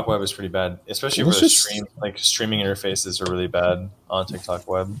 TikTok web is pretty bad, especially for the stream. Like streaming interfaces are really bad on TikTok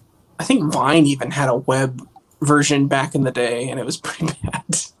web. I think Vine even had a web version back in the day, and it was pretty bad.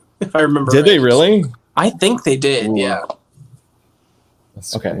 If I remember. Did they really? I think they did. Ooh. Yeah.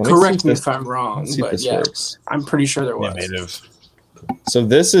 Okay. Correct me if I'm wrong, but yeah, works. I'm pretty sure there was. Native. So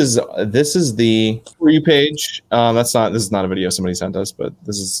this is the For You page. This is not a video somebody sent us, but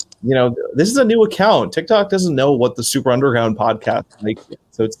this is a new account. TikTok doesn't know what the Super Underground podcast makes it.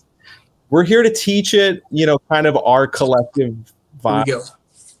 So we're here to teach it, kind of our collective vibe. Here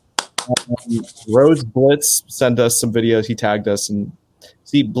we go. Rose Blitz sent us some videos. He tagged us, and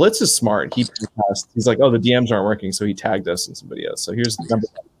see, Blitz is smart. He's like, oh, the DMs aren't working, so he tagged us in some videos. So here's the number.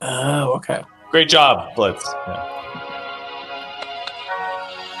 Oh, okay. Great job, Blitz. Yeah.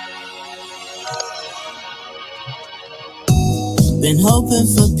 Been hoping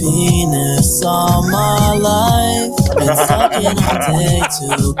for penis all my life. Been sucking all day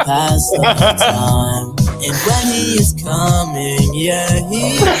to pass the time. And when he is coming, yeah,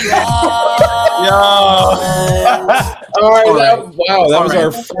 he arrives. All right, Wow, that was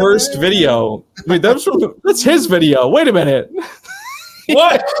our first video. Wait, that's his video. Wait a minute.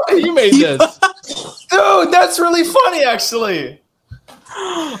 What? You made this. Dude, that's really funny, actually.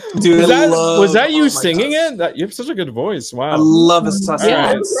 Dude, Was that you my singing God. it? You have such a good voice. Wow. I love a sausage.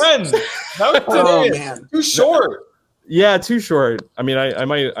 Yeah. Friend, that was Oh man. too short. Yeah, too short. I mean, I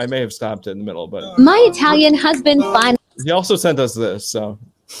may have stopped it in the middle, but My Italian husband he also sent us this. So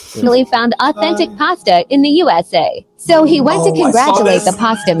finally found authentic pasta in the USA. So he went to Oh, I saw congratulate this. the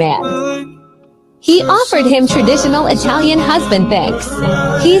pasta man. He offered him traditional Italian husband thanks.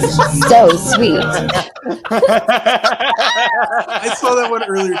 He's so sweet. I saw that one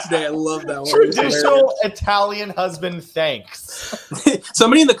earlier today. I love that one. Traditional Italian husband thanks.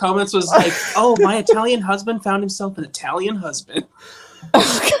 Somebody in the comments was like, "Oh, my Italian husband found himself an Italian husband."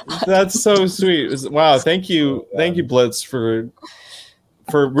 that's so sweet. Wow, thank you, Blitz, for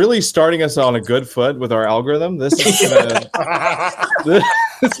really starting us on a good foot with our algorithm. This is gonna,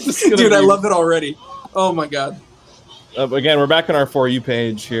 Dude, I love it already. Oh my God. Again, we're back on our For You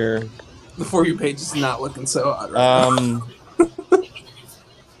page here. The For You page is not looking so hot right now.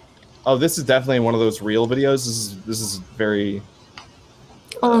 Oh, this is definitely one of those real videos. This is very.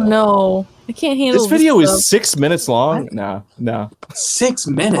 Oh no, I can't handle This video stuff. is 6 minutes long. No. 6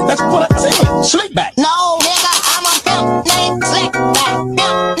 minutes. That's what I say. Slick back. No, nigga, I'm a pimp named Slick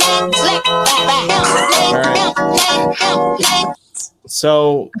Back. Pimp named Slick Back. Pimp named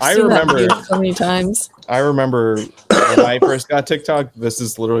So I've I seen that remember. video so many times. I remember when I first got TikTok. This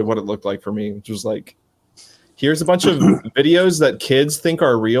is literally what it looked like for me, which was like, here's a bunch of videos that kids think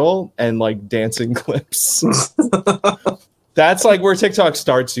are real and like dancing clips. That's like where TikTok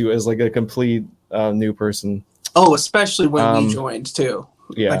starts you as like a complete new person. Oh, especially when we joined too.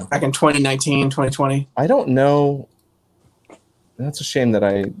 Yeah. Like back in 2019, 2020. I don't know. That's a shame that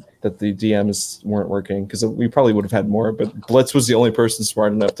the DMs weren't working because we probably would have had more. But Blitz was the only person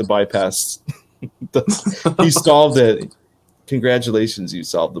smart enough to bypass. He solved it. Congratulations, you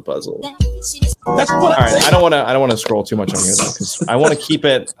solved the puzzle. That's what All I right, say. I don't want to scroll too much on here though because I want to keep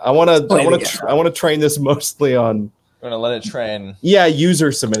it. I want to train this mostly on. We're gonna let it train. Yeah,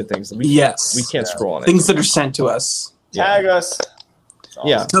 user submitted things. Yes. We can't scroll on it. Things that are sent to us. Tag us.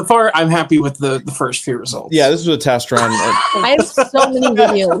 Yeah. So far, I'm happy with the first few results. Yeah, this was a test run. I have so many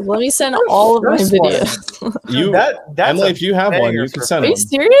videos. Let me send all of my First one. videos. You, that's Emily, a if you have one, banger you can for send Are you one.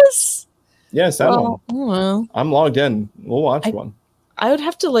 serious? Yeah, send one. Oh, well, I'm logged in. We'll watch one. I would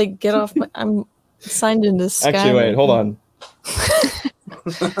have to like get off. I'm signed into Sky. Actually, wait, hold on.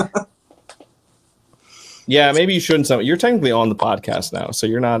 Yeah, maybe you shouldn't. You're technically on the podcast now, so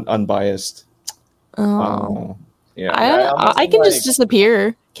you're not unbiased. Oh. Yeah. I can just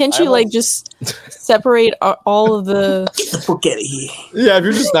disappear. Can't you like just separate all of the? Forget it here. Yeah, if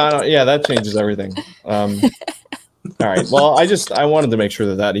you're just not. Yeah, that changes everything. All right. Well, I wanted to make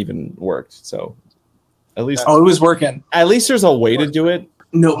sure that even worked. So at least Oh, it was working. at least there's a way to do it.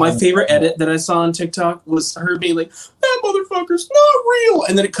 No, my favorite edit that I saw on TikTok was her being like, "That motherfucker's not real,"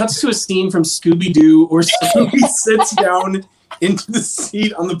 and then it cuts to a scene from Scooby Doo where somebody sits down into the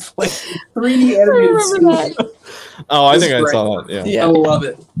seat on the plane. 3D animated. remember Scooby. Oh, I It's think I great. saw that. Yeah. Yeah. I love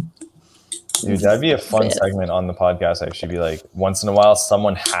it. Dude, that'd be a fun Yeah. segment on the podcast. Actually, be like once in a while,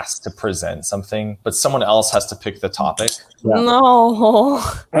 someone has to present something, but someone else has to pick the topic. No.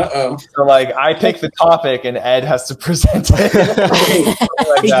 Uh-oh. So, like, I pick the topic, and Ed has to present it. Hey, Like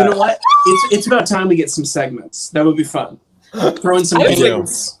hey, that. you know what? It's about time we get some segments. That would be fun. Throw in some I was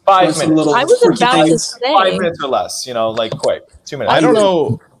games. 5 throw some minutes. little I was quirky about to things. say. 5 minutes or less, like quick. 2 minutes. I don't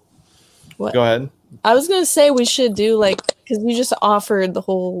know. What? Go ahead. I was gonna say we should do like because we just offered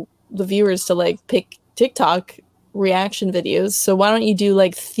the viewers to like pick TikTok reaction videos. So why don't you do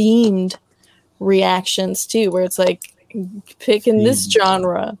like themed reactions too, where it's like picking this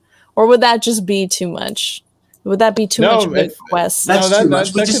genre, or would that just be too much? Would that be too much of a request? That's no, too that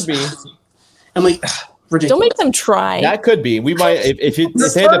much. We could just- be. I'm like, ridiculous. Don't make them try. That could be. We might if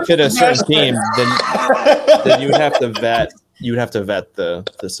they had to fit a certain team, then you would have to vet. You would have to vet the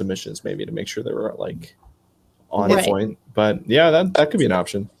submissions maybe to make sure they were like on Right. point. But yeah, that could be an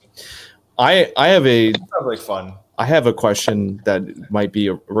option. I have a Sounds like fun. I have a question that might be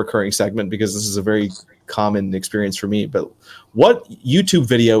a recurring segment because this is a very common experience for me. But what YouTube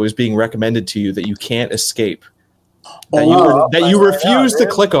video is being recommended to you that you can't escape? That you refuse to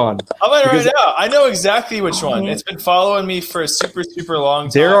click on? I'm gonna Because- right now. I know exactly which one. It's been following me for a super, super long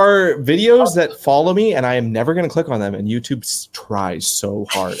time. There are videos that follow me, and I am never going to click on them. And YouTube tries so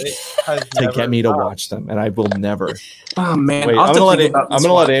hard to get me to watch them, and I will never. Oh man, Wait, I'll I'm have to gonna think about let this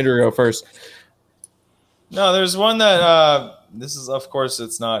one. Andrew go first. No, there's one that This is, of course,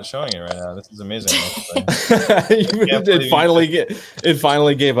 it's not showing it right now. This is amazing. It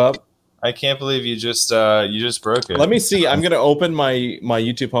finally gave up. I can't believe you just broke it. Let me see. I'm gonna open my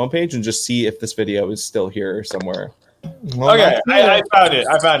YouTube homepage and just see if this video is still here somewhere. Well, okay, I found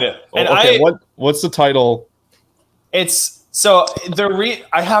it. And okay, what's the title? It's so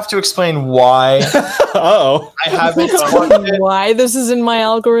I have to explain why. Oh, I haven't. Why this is in my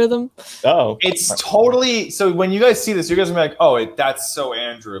algorithm? Oh, it's totally. So when you guys see this, you're guys gonna be like, "Oh, that's so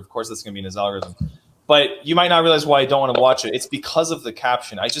Andrew." Of course, that's gonna be in his algorithm. But you might not realize why I don't want to watch it. It's because of the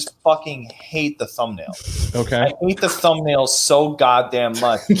caption. I just fucking hate the thumbnail. Okay. I hate the thumbnail so goddamn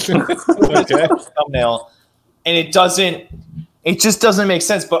much. Okay. Thumbnail, and it just doesn't make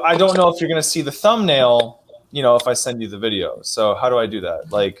sense. But I don't know if you're gonna see the thumbnail. If I send you the video. So how do I do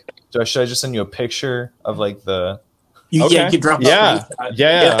that? Like, should I just send you a picture of like the? Yeah, you drop. Yeah.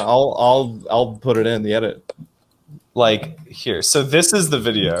 I'll put it in the edit. Like here. So this is the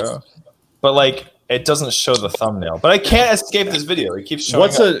video, but like it doesn't show the thumbnail. But I can't escape this video. It keeps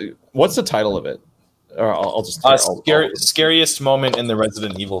showing. What's the title of it? Or I'll just scariest moment in the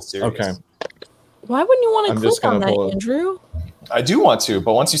Resident Evil series. Okay. Why wouldn't you want to click on that, Andrew? I do want to,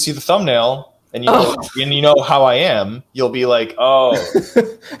 but once you see the thumbnail. And you know how I am, you'll be like, oh, he just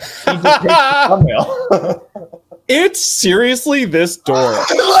hates the thumbnail. It's seriously this door. Like,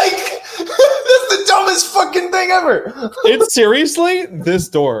 that's the dumbest fucking thing ever. It's seriously this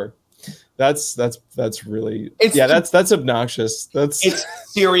door. That's really that's obnoxious. It's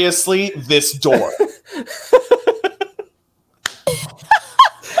seriously this door.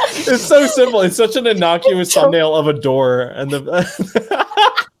 It's so simple. It's such an innocuous thumbnail of a door, and the.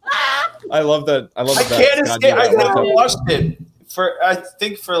 I love that. I can't escape. I haven't watched it for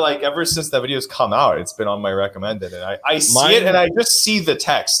like ever since that video's come out. It's been on my recommended, and I see it, and I just see the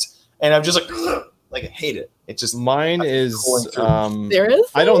text, and I'm just like I hate it. It just mine is. There is.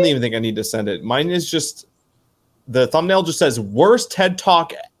 I don't even think I need to send it. Mine is just the thumbnail just says "worst TED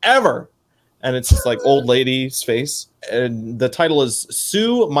Talk ever," and it's just like old lady's face, and the title is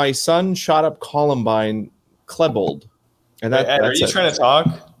 "Sue, my son shot up Columbine, Klebold," and Ed, are you trying to talk?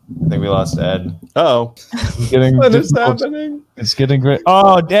 I think we lost Ed. Oh, what is happening? It's getting great.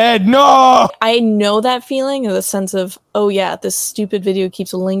 Oh, Ed, no! I know that feeling in the sense of, oh yeah, this stupid video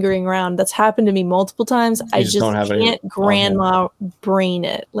keeps lingering around. That's happened to me multiple times. I just can't grandma brain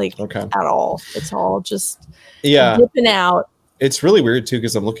it at all. It's all just dipping out. It's really weird too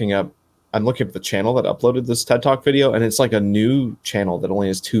because I'm looking up the channel that uploaded this TED Talk video, and it's like a new channel that only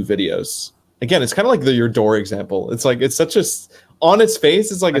has 2 videos. Again, it's kind of like your door example. It's like it's such a on its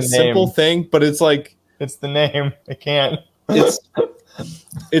face, it's like a simple thing, but it's like it's the name. I can't. It's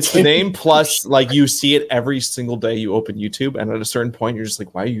the name plus like you see it every single day you open YouTube, and at a certain point you're just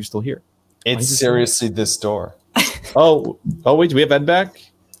like, why are you still here? It's seriously this door. Oh wait, do we have Ed back?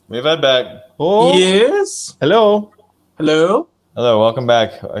 We have Ed back. Oh yes. Hello. Welcome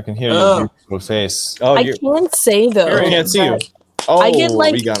back. I can hear your beautiful face. Oh, I can't say though. I can't see you. Oh, I get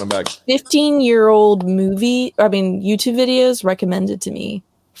like we got him back. 15-year-old YouTube videos recommended to me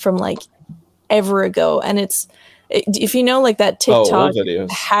from like ever ago, and it's if you know like that TikTok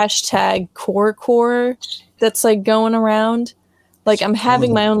hashtag core that's like going around, like I'm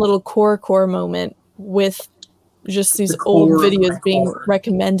having my own little core moment with just these old videos being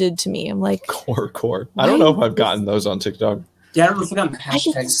recommended to me. I'm like core. I don't know if I've gotten those on TikTok. Yeah, I don't know if I got the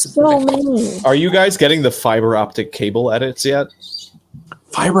hashtags. So many. Are you guys getting the fiber optic cable edits yet?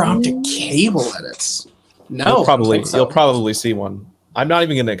 Fiber optic cable edits? No. You'll probably see one. I'm not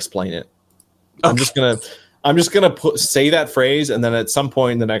even going to explain it. Okay. I'm just gonna say that phrase, and then at some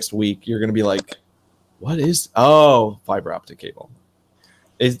point in the next week, you're gonna be like, "What is? Oh, fiber optic cable."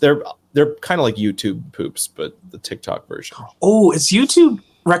 They're kind of like YouTube poops, but the TikTok version. Oh, has YouTube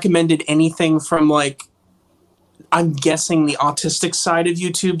recommended anything from like? I'm guessing the autistic side of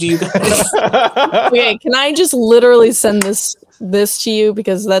YouTube to you guys. Okay, can I just literally send this to you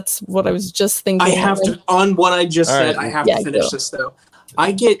because that's what I was just thinking. I have to on what I just said. I have to finish this though.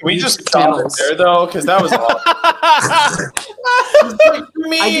 I get. Can we just stop it there though, because that was awful.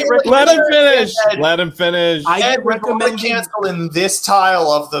 Let him finish. Let him finish. I recommend cancel in this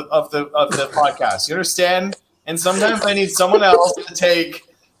tile of the podcast. You understand? And sometimes I need someone else to take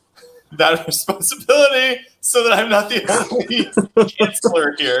that responsibility so that I'm not the only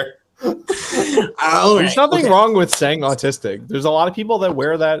canceller here. There's nothing wrong with saying autistic. There's a lot of people that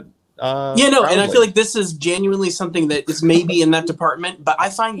wear that. And I feel like this is genuinely something that is maybe in that department, but I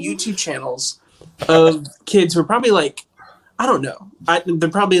find YouTube channels of kids who are probably like, I don't know, they're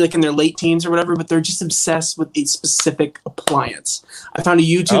probably like in their late teens or whatever, but they're just obsessed with a specific appliance. I found a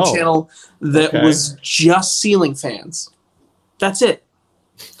YouTube channel that was just ceiling fans. That's it.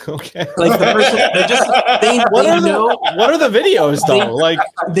 Okay. Like the person, they know. What are the videos though? Like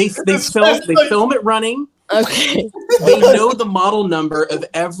they film it running. Okay. They know the model number of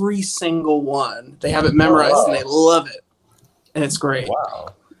every single one. They have it memorized and they love it, and it's great.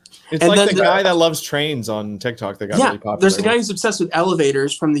 Wow. it's And like then the guy that loves trains on TikTok that got really popular. There's a guy who's obsessed with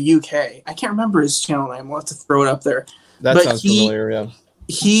elevators from the UK. I can't remember his channel name. We'll have to throw it up there. That sounds familiar. Yeah.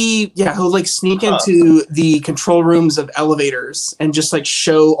 He'll like sneak into the control rooms of elevators and just like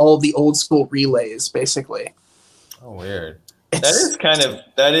show all the old school relays, basically. Oh, weird. It's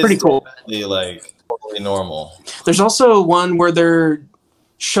That is pretty cool. Definitely, like totally normal. There's also one where they're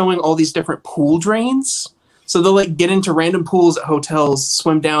showing all these different pool drains. So they'll like get into random pools at hotels,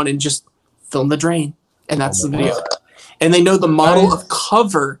 swim down, and just film the drain, and that's the video. And they know the model of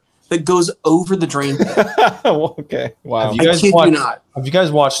cover that goes over the drain. Okay. Wow. Have you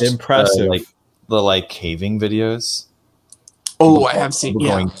guys watched impressive the caving videos? Oh, I have seen. People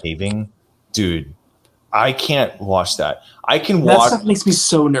going caving, dude. I can't watch that. I can watch. That stuff makes me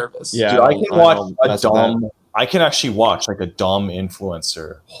so nervous. Yeah, dude, I can watch a dumb. I can actually watch like a dumb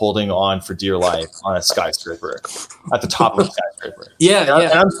influencer holding on for dear life on a skyscraper at the top of a skyscraper. Yeah.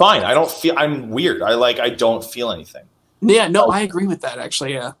 And I'm fine. I don't feel. I'm weird. I don't feel anything. Yeah. No, I agree with that.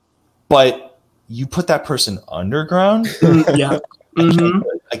 Actually, yeah. But you put that person underground. Yeah. Mm-hmm.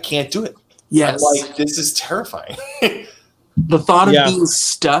 I can't do it. Yes. I'm like, this is terrifying. The thought of being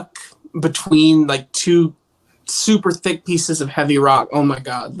stuck between like two super thick pieces of heavy rock. Oh my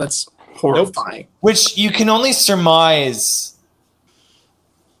God, that's horrifying. Which you can only surmise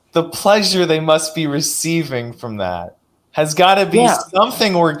the pleasure they must be receiving from that has got to be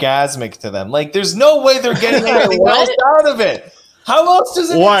something orgasmic to them. Like, there's no way they're getting anything else out of it. How else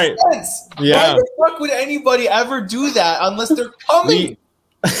does it make sense? Yeah. Why the fuck would anybody ever do that unless they're coming?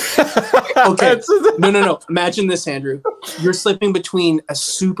 Okay. No. Imagine this, Andrew. You're slipping between a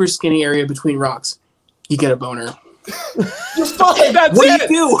super skinny area between rocks. You get a boner. You're fine. That's what it.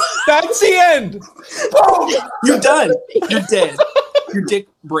 do you do? That's the end. You're done. You're dead. Your dick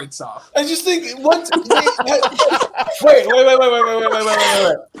breaks off. I just think what? Wait.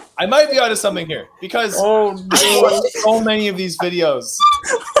 I might be onto something here because I watched so many of these videos.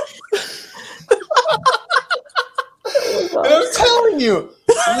 And I'm telling you,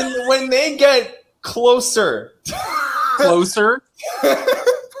 when they get closer to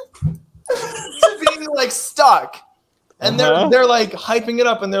being like stuck, and they're like hyping it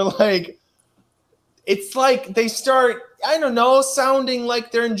up, and they're like, it's like they start, I don't know, sounding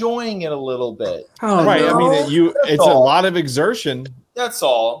like they're enjoying it a little bit. Oh, right. no. I mean, it's a lot of exertion. That's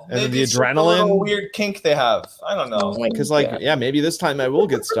all. And maybe the it's adrenaline. a little weird kink they have. I don't know. Because, maybe this time I will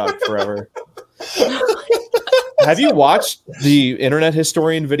get stuck forever. Have you watched the internet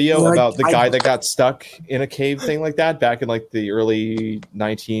historian video about the guy that got stuck in a cave thing like that back in like the early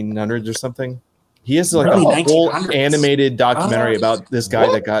 1900s or something? He has like a whole animated documentary about this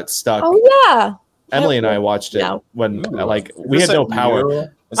guy that got stuck. Oh yeah. Emily and I watched it when we had no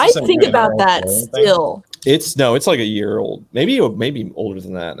power. I think about that still. It's like a year old, maybe older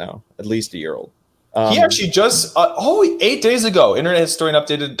than that now, at least a year old. He actually just 8 days ago, internet historian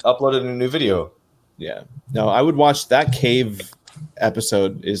uploaded a new video. Yeah, no, I would watch that cave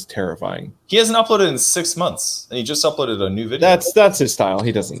episode. Is terrifying. He hasn't uploaded in 6 months, and he just uploaded a new video. That's his style.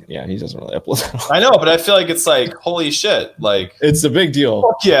 He doesn't really upload. I know, but I feel like it's like, holy shit, like it's a big deal.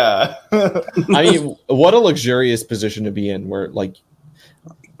 Fuck yeah. I mean, what a luxurious position to be in, where like,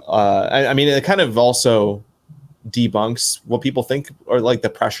 I mean, it kind of also debunks what people think, or like the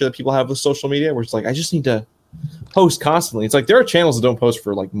pressure that people have with social media, where it's like, I just need to post constantly. It's like there are channels that don't post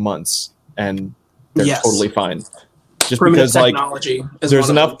for like months, and they're totally fine. Just because like there's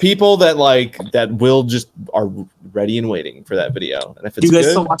enough people that will just are ready and waiting for that video. And if it's do you guys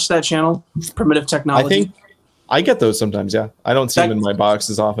still watch that channel, Primitive Technology? I think I get those sometimes. Yeah, I don't see them in my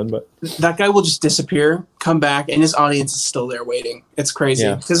boxes often, but that guy will just disappear, come back, and his audience is still there waiting. It's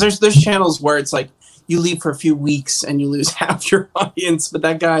crazy because there's channels where it's like you leave for a few weeks and you lose half your audience, but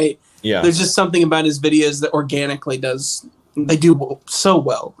that guy, there's just something about his videos that organically they do so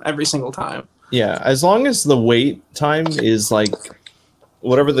well every single time. Yeah, as long as the wait time is like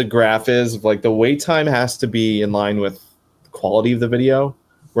whatever the graph is, like the wait time has to be in line with the quality of the video.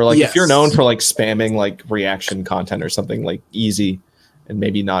 Where like if you're known for like spamming like reaction content or something like easy and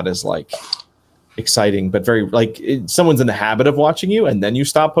maybe not as like exciting, but very like someone's in the habit of watching you and then you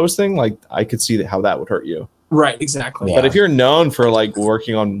stop posting, like I could see how that would hurt you. Right, exactly. But if you're known for like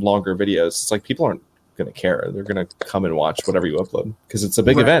working on longer videos, it's like people aren't going to care. They're going to come and watch whatever you upload because it's a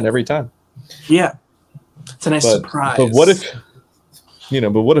big event every time. Yeah, it's a nice surprise. But what if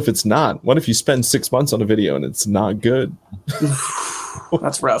But what if it's not? What if you spend 6 months on a video and it's not good?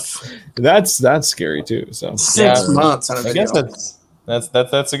 That's rough. That's scary too. So 6 months on a video. I guess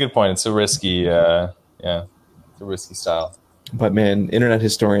that's a good point. It's a risky, it's a risky style. But man, internet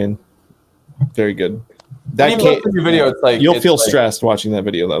historian, very good. That video, it's like you'll feel stressed watching that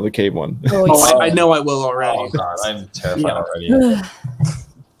video though, the cave one. I know I will already. Oh god, I'm terrified already.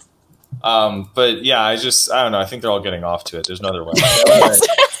 But yeah, I don't know. I think they're all getting off to it. There's no other way.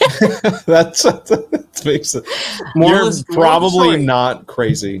 that makes it. You're probably not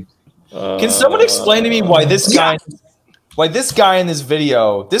crazy. Can someone explain to me why this guy in this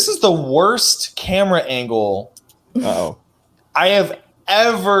video? This is the worst camera angle I have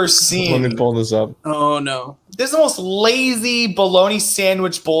ever seen. Let me pull this up. Oh no. This is the most lazy bologna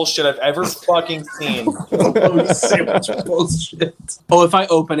sandwich bullshit I've ever fucking seen. Bologna sandwich bullshit. Oh, if I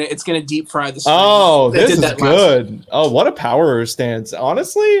open it, it's gonna deep fry the screen. Oh, this is good. Oh, what a power stance.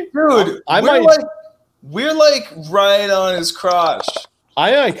 Honestly, dude, we're like right on his crotch.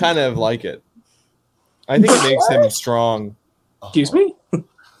 I kind of like it. I think it makes him strong. Excuse me?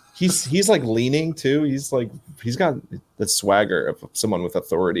 He's like leaning too. He's got the swagger of someone with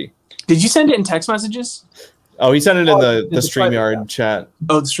authority. Did you send it in text messages? Oh, he sent it in the StreamYard chat.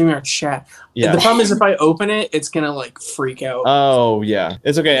 Oh, the StreamYard chat. Yeah. The problem is if I open it, it's gonna like freak out. Oh yeah,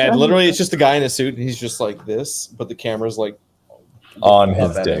 it's okay. And literally, it's just a guy in a suit, and he's just like this, but the camera's like on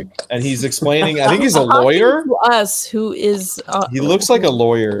his dick, and he's explaining. I think he's a lawyer. To us, who is he looks like a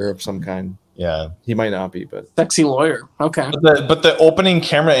lawyer of some kind. Yeah, he might not be, but sexy lawyer. Okay, but the opening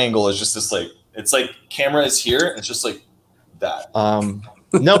camera angle is just this it's like camera is here, and it's just like that.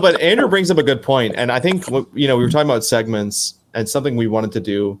 No, but Andrew brings up a good point, and I think we were talking about segments and something we wanted to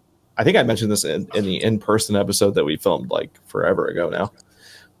do. I think I mentioned this in the in-person episode that we filmed like forever ago now.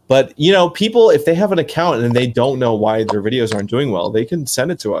 But people, if they have an account and they don't know why their videos aren't doing well, they can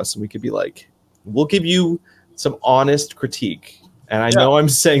send it to us, and we could be like, "We'll give you some honest critique." And I know I'm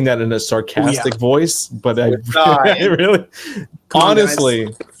saying that in a sarcastic voice, but I really,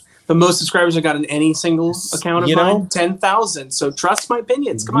 honestly. The most subscribers I got in any single account of mine, 10,000. So trust my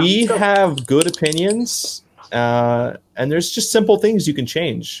opinions. Come on. We have good opinions, and there's just simple things you can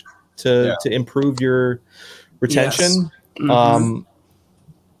change to improve your retention. Yes. Mm-hmm.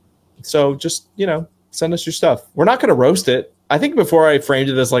 So just send us your stuff. We're not going to roast it. I think before I framed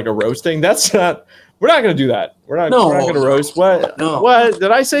it as like a roasting, that's not. We're not going to do that. We're not going to roast. What? No. What?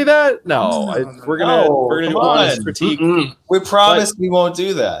 Did I say that? No. We're gonna do honest critique. Mm-mm. We promise we won't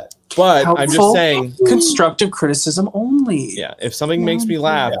do that. But I'm just saying, constructive criticism only. Yeah, if something makes me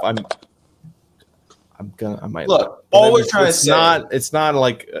laugh, I might look. All we're trying to say, it's not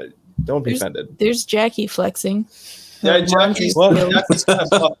like don't be offended. There's Jackie flexing. Yeah, Jackie's kind of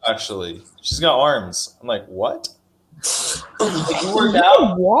tough, actually. She's got arms. I'm like, what? You work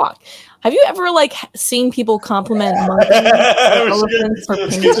out? Walk. Have you ever seen people compliment monkeys or elephants for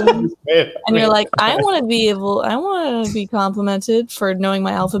painting? And you're like, I want to be complimented for knowing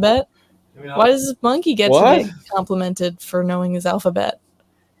my alphabet. Why does this monkey get to be complimented for knowing his alphabet?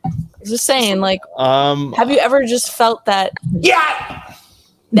 Just saying, have you ever just felt that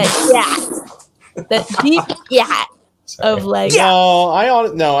that deep of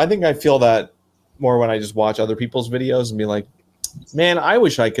No, I think I feel that more when I just watch other people's videos and be like, man, I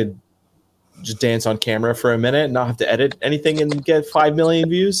wish I could just dance on camera for a minute and not have to edit anything and get 5 million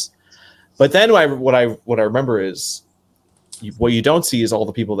views. But then what I remember is what you don't see is all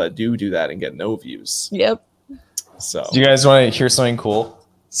the people that do that and get no views. Yep. So do you guys want to hear something cool?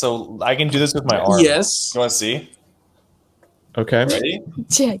 So I can do this with my arm. Yes. You want to see? Okay. Ready?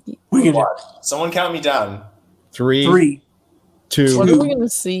 Jackie. Someone count me down. 3, 2. What are we gonna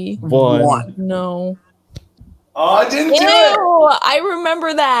see? 1. No. Oh, I didn't do it. I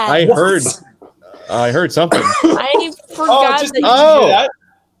remember that. I heard something. I forgot that. You did that.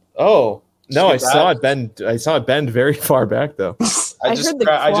 Oh no! I saw it bend. I saw it bend very far back though. I just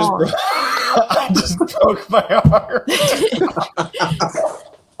broke my arm.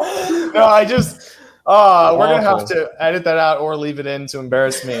 No, we're gonna have to edit that out or leave it in to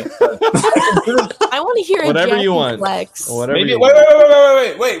embarrass me. I want to hear whatever Jackie you want. Flex. Whatever. Maybe, you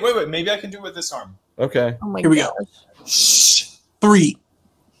wait. Maybe I can do it with this arm. Okay. Oh my Here we go. Shh. 3,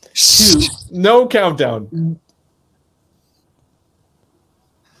 2. No countdown.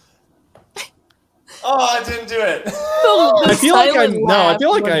 Oh, I didn't do it. I feel like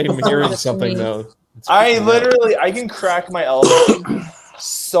I'm hearing something though. I can crack my elbow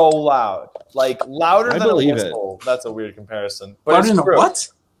so loud, louder than a whistle. That's a weird comparison, but louder than a what?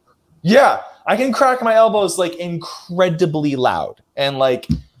 Yeah, I can crack my elbows incredibly loud, and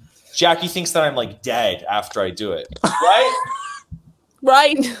Jackie thinks that I'm dead after I do it, right?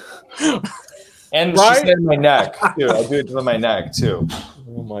 Right. And Right? she said my neck too. I'll do it to my neck too.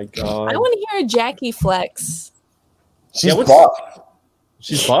 Oh my I god. want to hear a Jackie flex. She's what's- buff.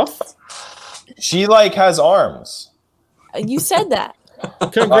 She's buff? She like has arms. You said that.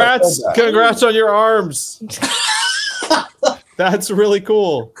 Congrats. that. Congrats on your arms. That's really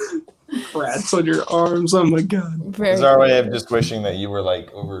cool. Rats on your arms. Oh my god. Very It's our way of just wishing that you were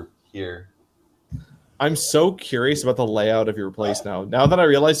like over here. I'm so curious about the layout of your place now. Now that I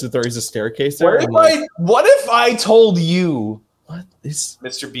realize that there is a staircase there. What if I told you, What is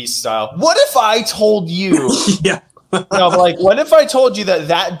Mr. Beast style? What if I told you? Yeah. No, but like, what if I told you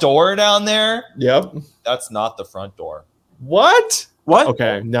that door down there? Yep. That's not the front door. What? What?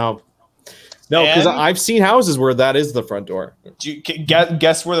 Okay, no. No, because And- I've seen houses where that is the front door. Do you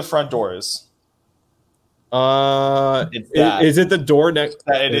guess where the front door is? It's that. Is it the door next?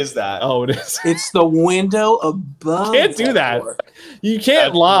 It is that. Oh, it is. It's the window above. Can't do that. door. You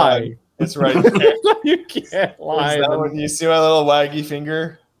can't That's lie. It's right there. You can't lie. Is that one? You see my little waggy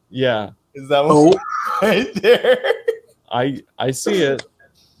finger? Yeah, Is that one Oh, right there? I see it.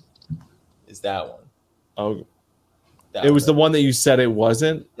 Is that one? Oh, That it was the one. one that you said it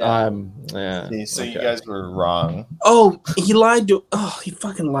wasn't. Yeah. Yeah. See, so you okay. guys were wrong. oh, he lied to. Oh, he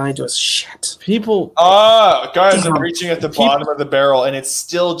fucking lied to us. Shit. People. Ah, guys, I'm Damn. reaching at the bottom of the barrel, and it's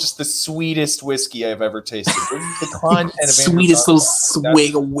still just the sweetest whiskey I've ever tasted. This is the content of Sweetest Andrew little Johnson.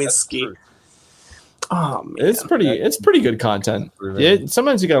 swig of That's whiskey. true. Oh man. It's pretty good content. Proven.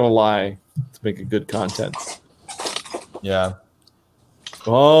 Sometimes you gotta lie to make a good content. Yeah.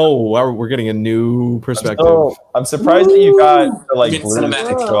 Oh, wow, we're getting a new perspective. I'm surprised that you got the like Get blue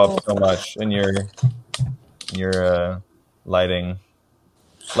cinematic. to show up so much in your lighting.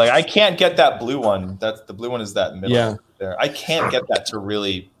 Like I can't get that blue one. That's the blue one is that middle Yeah. there. I can't get that to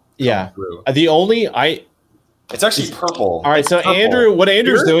really come Yeah. through. The only It's actually purple. all right. So Purple. Andrew, what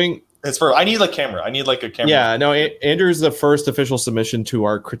Andrew's Here? doing? It's for I need like camera. I need like a camera. Yeah, no. Andrew's the first official submission to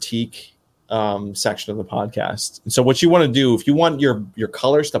our critique section of the podcast. So what you want to do, if you want your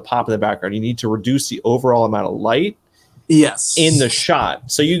colors to pop in the background, you need to reduce the overall amount of light Yes. in the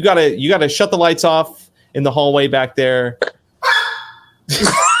shot. So you gotta shut the lights off in the hallway back there.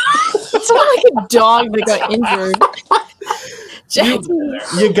 It's not like a dog that got injured. Jackie.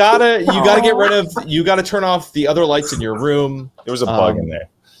 You gotta turn off the other lights in your room. There was a bug in there.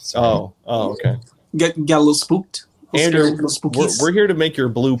 Oh, okay. Got a little spooked. Andrew, Little spookies. we're here to make your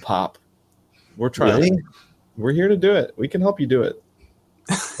blue pop. We're trying. Really? We're here to do it. We can help you do it.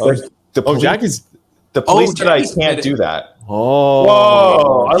 The Oh, Jackie's. the police said I Jackie's can't did do it. that. Oh,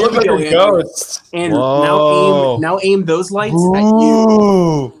 Whoa! I Here look we like go, a Andrew. ghost. Andrew, Whoa. now aim those lights at you.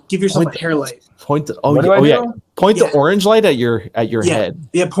 Ooh. Give yourself Point a hair light. Point the What do I yeah. do? Point Yeah. the orange light at your Yeah. head.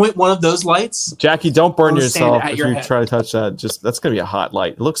 Yeah, point one of those lights. Jackie, don't burn Don't stand yourself at if your you head. try to touch that. Just that's gonna be a hot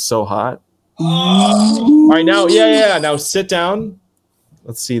light. It looks so hot. All right, now, yeah. Now sit down.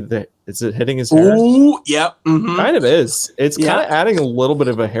 Let's see. Is it hitting his hair? Ooh, yep. Mm-hmm. Kind of is. It's Yeah. kind of adding a little bit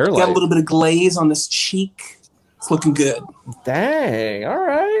of a hair Got light. a little bit of glaze on this cheek. It's looking good. Dang. All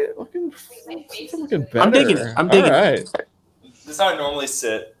right. Looking better. I'm digging it. I'm digging it. All right. This is how I normally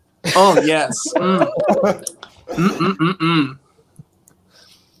sit. Oh yes. Mm.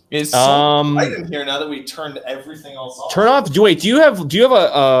 It's so light in here now that we turned everything else off. Turn off. Wait. Do you have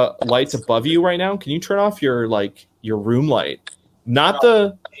a lights above you right now? Can you turn off your room light? Not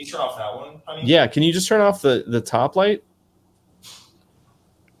the. Can you turn off that one, honey? Yeah. Can you just turn off the top light?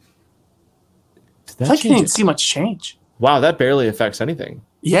 Did that I change didn't it? see much change. Wow, that barely affects anything.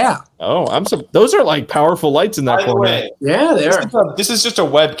 Yeah. Oh, those are like powerful lights in that By the corner. way, Yeah, they are. this is just a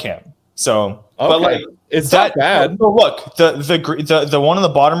webcam. So, but Okay. like It's not bad. So look, the one on the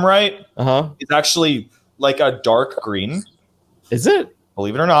bottom right Uh-huh. is actually like a dark green. Is it?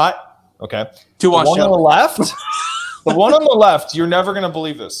 Believe it or not. Okay. To The wash one on the up. left, the one on the left, you're never gonna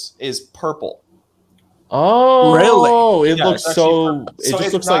believe this, is purple. Oh, Really? It Yeah, looks it's actually so. purple. It So just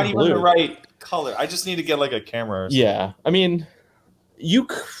it's looks not like even blue. the right color. I just need to get like a camera. Or something. Yeah, I mean, yeah,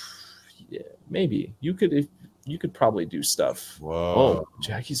 maybe you could. You could probably do stuff. Whoa. Oh,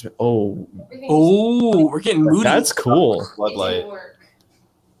 Jackie's. Oh, Oh, we're getting moody. that's cool. Floodlight.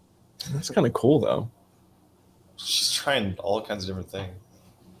 That's kind of cool though. She's trying all kinds of different things.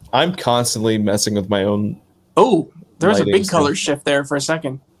 I'm constantly messing with my own. Oh, there's a Lighting big stuff. color shift there for a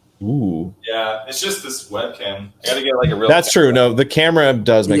second. Ooh, Yeah, it's just this webcam. I gotta get like a real. that's true. No, the camera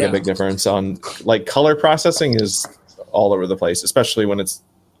does make Yeah. a big difference on like color processing is all over the place, especially when it's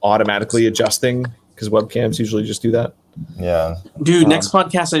automatically adjusting because webcams usually just do that. Yeah. Dude, next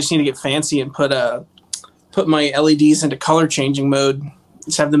podcast I just need to get fancy and put my LEDs into color changing mode.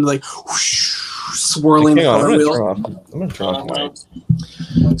 Just have them like whoosh, swirling the Hang on, color I'm wheel. gonna turn off my.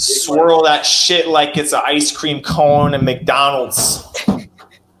 Swirl that shit like it's an ice cream cone at McDonald's.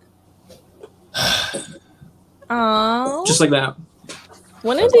 Aww. Just like that.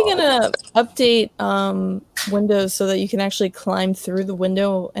 When are they gonna update Windows so that you can actually climb through the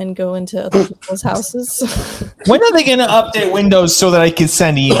window and go into other people's houses? When are they going to update Windows so that I can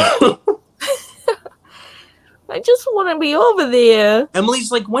send email? I just want to be over there.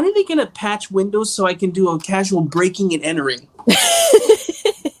 Emily's like, when are they gonna patch Windows so I can do a casual breaking and entering?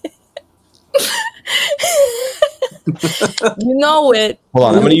 You know it. Hold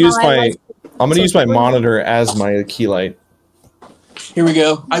on, I'm gonna use I my monitor as my key light. Here we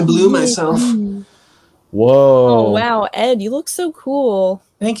go. I blew myself. Whoa! Oh wow, Ed, you look so cool.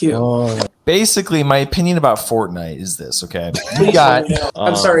 Thank you. Oh. Basically, my opinion about Fortnite is this, okay? You got...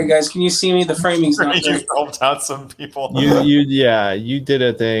 I'm sorry, guys. Can you see me? The framing's not You there. helped out some people. You did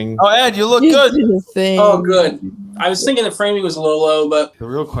a thing. Oh, Ed, you look You good. did a thing. Oh, good. I was thinking the framing was a little low, but The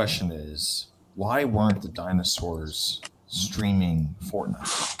real question is, why weren't the dinosaurs streaming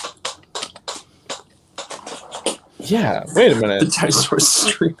Fortnite? Yeah. Wait a the minute. dinosaur's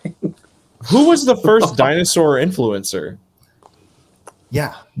streaming. Who was the first dinosaur influencer?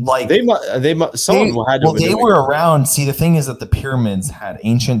 Yeah, like Someone had to. well, have been they doing were it. around. See, the thing is that the pyramids had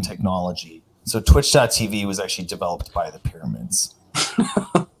ancient technology. So Twitch.tv was actually developed by the pyramids.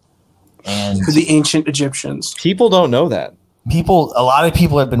 And For the ancient Egyptians. People don't know that. a lot of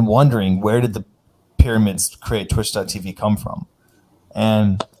people have been wondering, where did the pyramids to create Twitch.tv come from?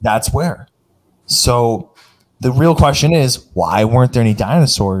 And that's where. So the real question is, why weren't there any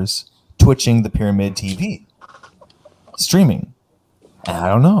dinosaurs twitching the pyramid TV? Streaming. And I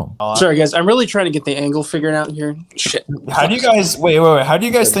don't know. Sorry, guys. I'm really trying to get the angle figured out here. Shit. How do you guys wait? How do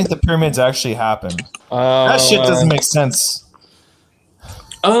you guys think the pyramids actually happened? That shit doesn't make sense.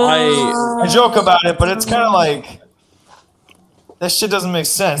 I joke about it, but it's kind of like that shit doesn't make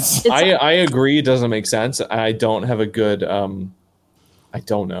sense. I agree. It doesn't make sense. I don't have a good. I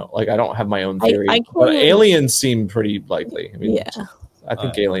don't know. Like I don't have my own theory. But aliens seem pretty likely. I mean, Yeah. I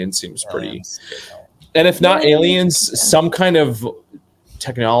think aliens seems pretty. And if not aliens, some kind of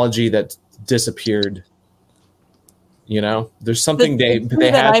technology that disappeared. You know, there's something they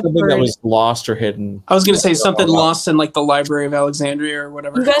had something that was lost or hidden. I was going to say something lost in like the Library of Alexandria or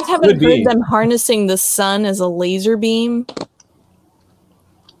whatever. You guys haven't heard them harnessing the sun as a laser beam?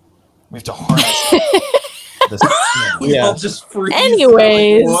 We have to harness Yeah. Just freeze.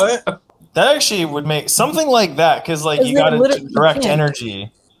 Anyways. Like, what? That actually would make something like that because like you got to direct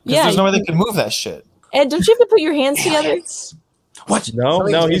energy. Yeah, there's no way they could move that shit. Ed, don't you have to put your hands together? What?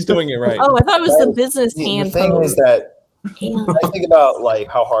 No, he's doing it right. Oh, I thought it was the business hand. The thing is that I think about like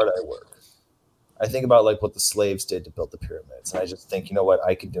how hard I work. I think about like what the slaves did to build the pyramids, and I just think, you know what,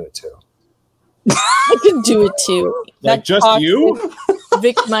 I could do it too. I could do it too. Like just you?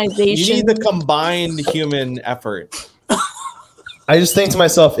 Victimization. You need the combined human effort. I just think to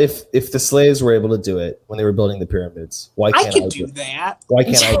myself, if the slaves were able to do it when they were building the pyramids, why can't I could do that? Why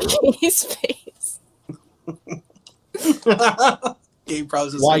can't I do it? His face.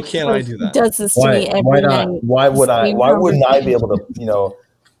 Why can't I do that? Does this to me every night. Why wouldn't I be able to,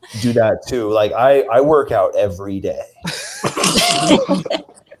 do that too? Like I work out every day.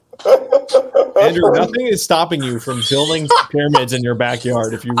 Andrew, nothing is stopping you from building pyramids in your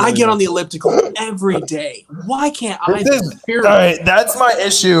backyard. If you, really I get on the elliptical every day. Why can't I? Build pyramids? All right, that's my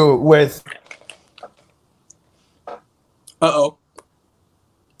issue with. Uh-oh.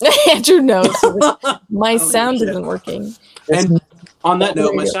 Andrew knows. My sound isn't working. And on that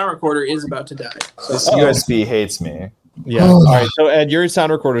note, my sound recorder is about to die. This USB hates me. Yeah. All right. So Ed, your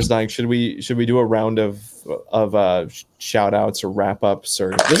sound recorder's dying. Should we do a round of shout outs or wrap ups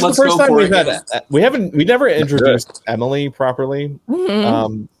or this is the first time we never introduced Emily properly.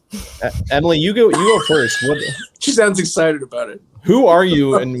 Mm-hmm. Emily, you go first. She sounds excited about it. Who are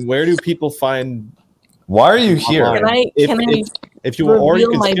you and where do people find? Why are you here? Can I if you or you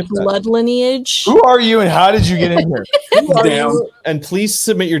can my skip blood lineage? Who are you and how did you get in here? Down. And please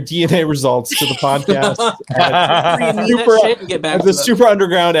submit your DNA results to the podcast at the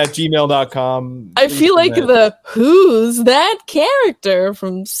superunderground@gmail.com. I feel like who's that character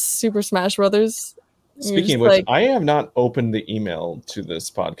from Super Smash Brothers? Speaking of which, I have not opened the email to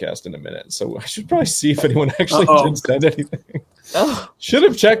this podcast in a minute, so I should probably see if anyone actually did send anything. Should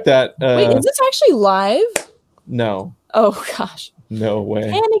have checked that. Wait, is this actually live? No. Oh gosh. No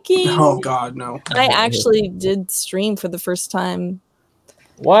way. Panicking. Oh god, no. I actually did stream for the first time.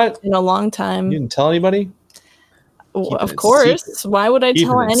 What? In a long time. You didn't tell anybody? Well, of course. Why would I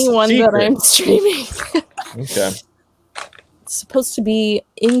tell anyone that I'm streaming? Okay. It's supposed to be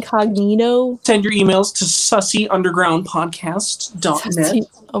incognito. Send your emails to sussyundergroundpodcast.net.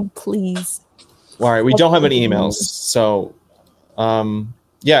 Oh, please. All right, we don't have any emails, so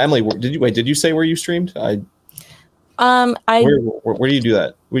yeah, Emily, did you say where you streamed? Where do you do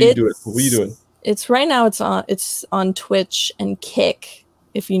that? What do you do it? What are you doing? It's right now. It's on Twitch and Kick.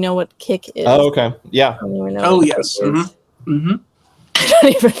 If you know what Kick is. Oh, okay. Yeah. I don't even know Oh, what yes. Kick is. Mm-hmm. Mm-hmm. I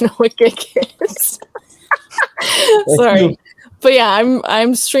don't even know what Kick is. Sorry, but yeah,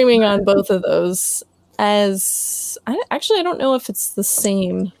 I'm streaming on both of those. I don't know if it's the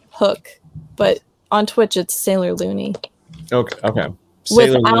same hook, but on Twitch it's Sailor Looney. Okay.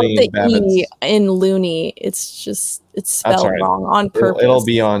 Sailor Without Looney the Babbitts. E in Looney, it's spelled right. wrong on purpose. It'll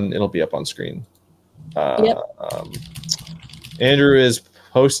be up on screen. Yep. Andrew is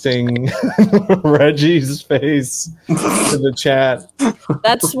posting Reggie's face in the chat.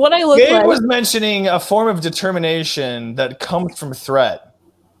 That's what I look Gabe like. was mentioning a form of determination that comes from threat.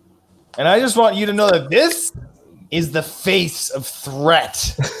 And I just want you to know that this is the face of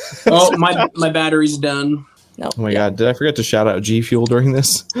threat. Oh, my battery's done. No. Oh my god, did I forget to shout out G Fuel during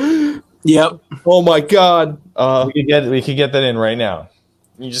this? Yep. Oh my god. We could get that in right now.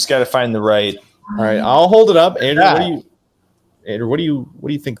 You just got to find the right. All right, I'll hold it up. Andrew, what do you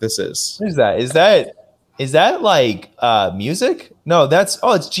think this is? What is that? Is that like music? No,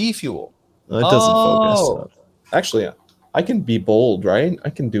 it's G Fuel. It doesn't focus. Actually, I can be bold, right? I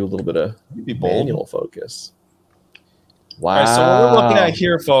can do a little bit of manual focus. Wow. All right, so what we're looking at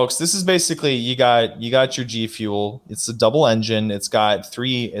here, folks, this is basically you got your G Fuel. It's a double engine. It's got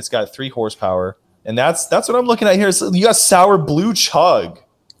 3 horsepower. And that's what I'm looking at here. So you got sour blue chug.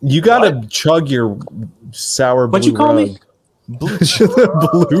 You gotta chug your sour blue. What'd you call me? Blue chug.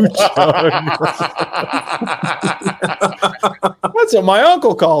 Blue chug. That's what my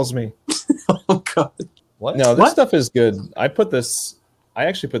uncle calls me. Oh god. What? No, this stuff is good. I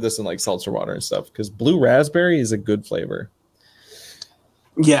actually put this in like seltzer water and stuff because blue raspberry is a good flavor.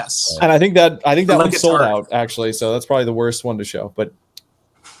 Yes. And I think that one's sold tart. out actually, so that's probably the worst one to show. But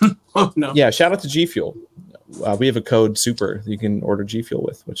Oh no. yeah, shout out to G Fuel. We have a code super you can order G Fuel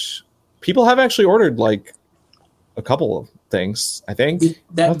with, which people have actually ordered like a couple of things. I think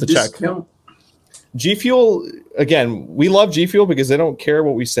I'll have to check. G Fuel again. We love G Fuel because they don't care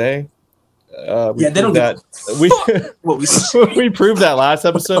what we say. They don't that. What we We proved that last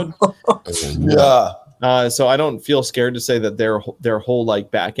episode. Yeah. So I don't feel scared to say that their whole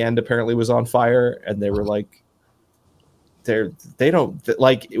like back end apparently was on fire, and they were like, they don't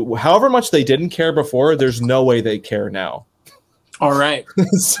like however much they didn't care before. There's no way they care now. All right.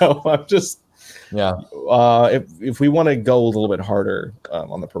 So I'm just if we want to go a little bit harder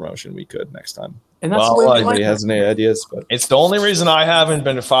on the promotion, we could next time. And that's Well, Anybody has any ideas? But it's the only reason I haven't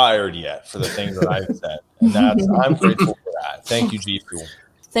been fired yet for the things that I've said. And I'm grateful for that. Thank you, G Fuel.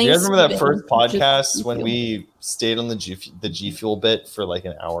 Thanks. You guys remember that first podcast when we stayed on the G Fuel bit for like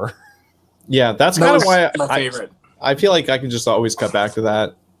an hour? yeah, that's kind of why my favorite. I feel like I can just always cut back to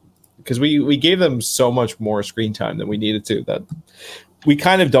that because we gave them so much more screen time than we needed to that we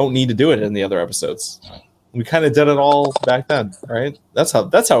kind of don't need to do it in the other episodes. We kind of did it all back then, right? That's how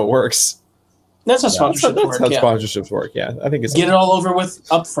it works. That's how sponsorships work. That's how sponsorships work. Yeah, I think it's get it all over with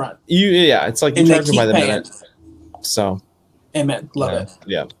up front. It's like you charge them by the minute. So, amen. Love it.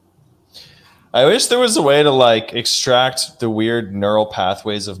 Yeah. I wish there was a way to like extract the weird neural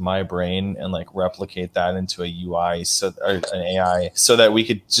pathways of my brain and like replicate that into a UI or an AI so that we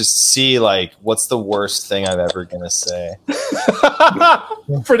could just see like what's the worst thing I'm ever gonna say.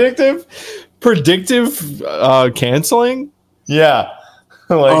 Predictive canceling. Yeah.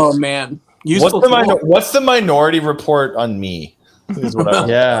 Like, oh man. What's the Minority Report on me? Is what I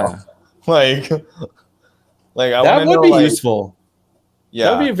yeah. Like I that would be useful. Yeah,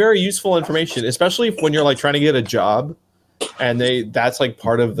 that would be very useful information, especially when you're like trying to get a job, and that's like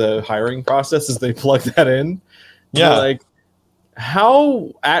part of the hiring process is they plug that in. Yeah, they're like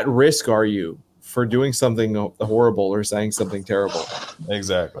how at risk are you for doing something horrible or saying something terrible?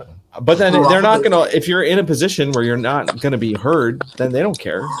 Exactly. But then they're not gonna. If you're in a position where you're not gonna be heard, then they don't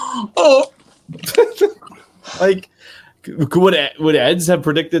care. Oh, like would Eds have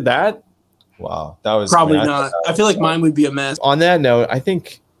predicted that? Wow, that was probably not. I feel like mine would be a mess. On that note, I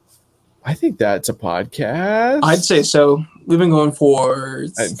think that's a podcast. I'd say so. We've been going for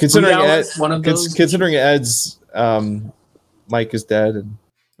considering one of those. Considering Ed's mic is dead, and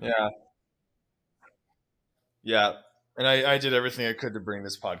yeah, and I did everything I could to bring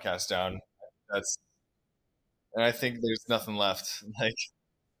this podcast down. And I think there's nothing left. Like,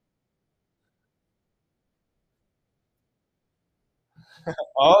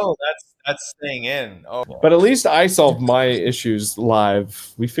 Oh, that's staying in. Oh, But at least I solved my issues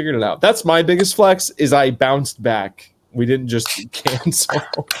live. We figured it out. That's my biggest flex is I bounced back. We didn't just cancel.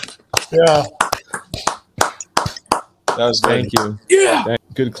 yeah. That was good. Thank you. Yeah.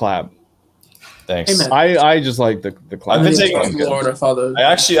 Good clap. Thanks. Amen. I just like the clap. I've been taking. Lord, I thought those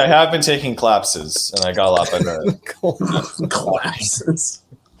I have been taking clapses, and I got a lot better at it. classes.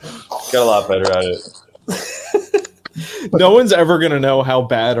 Got a lot better at it. No one's ever gonna know how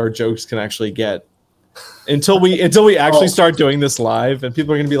bad our jokes can actually get until we actually start doing this live, and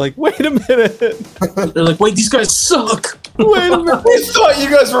people are gonna be like, "Wait a minute!" They're like, "Wait, these guys suck." Wait a minute! I thought you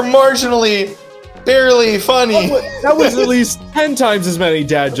guys were marginally, barely funny. That was at least 10 times as many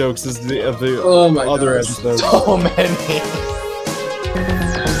dad jokes as the Oh my other gosh. episodes. So many.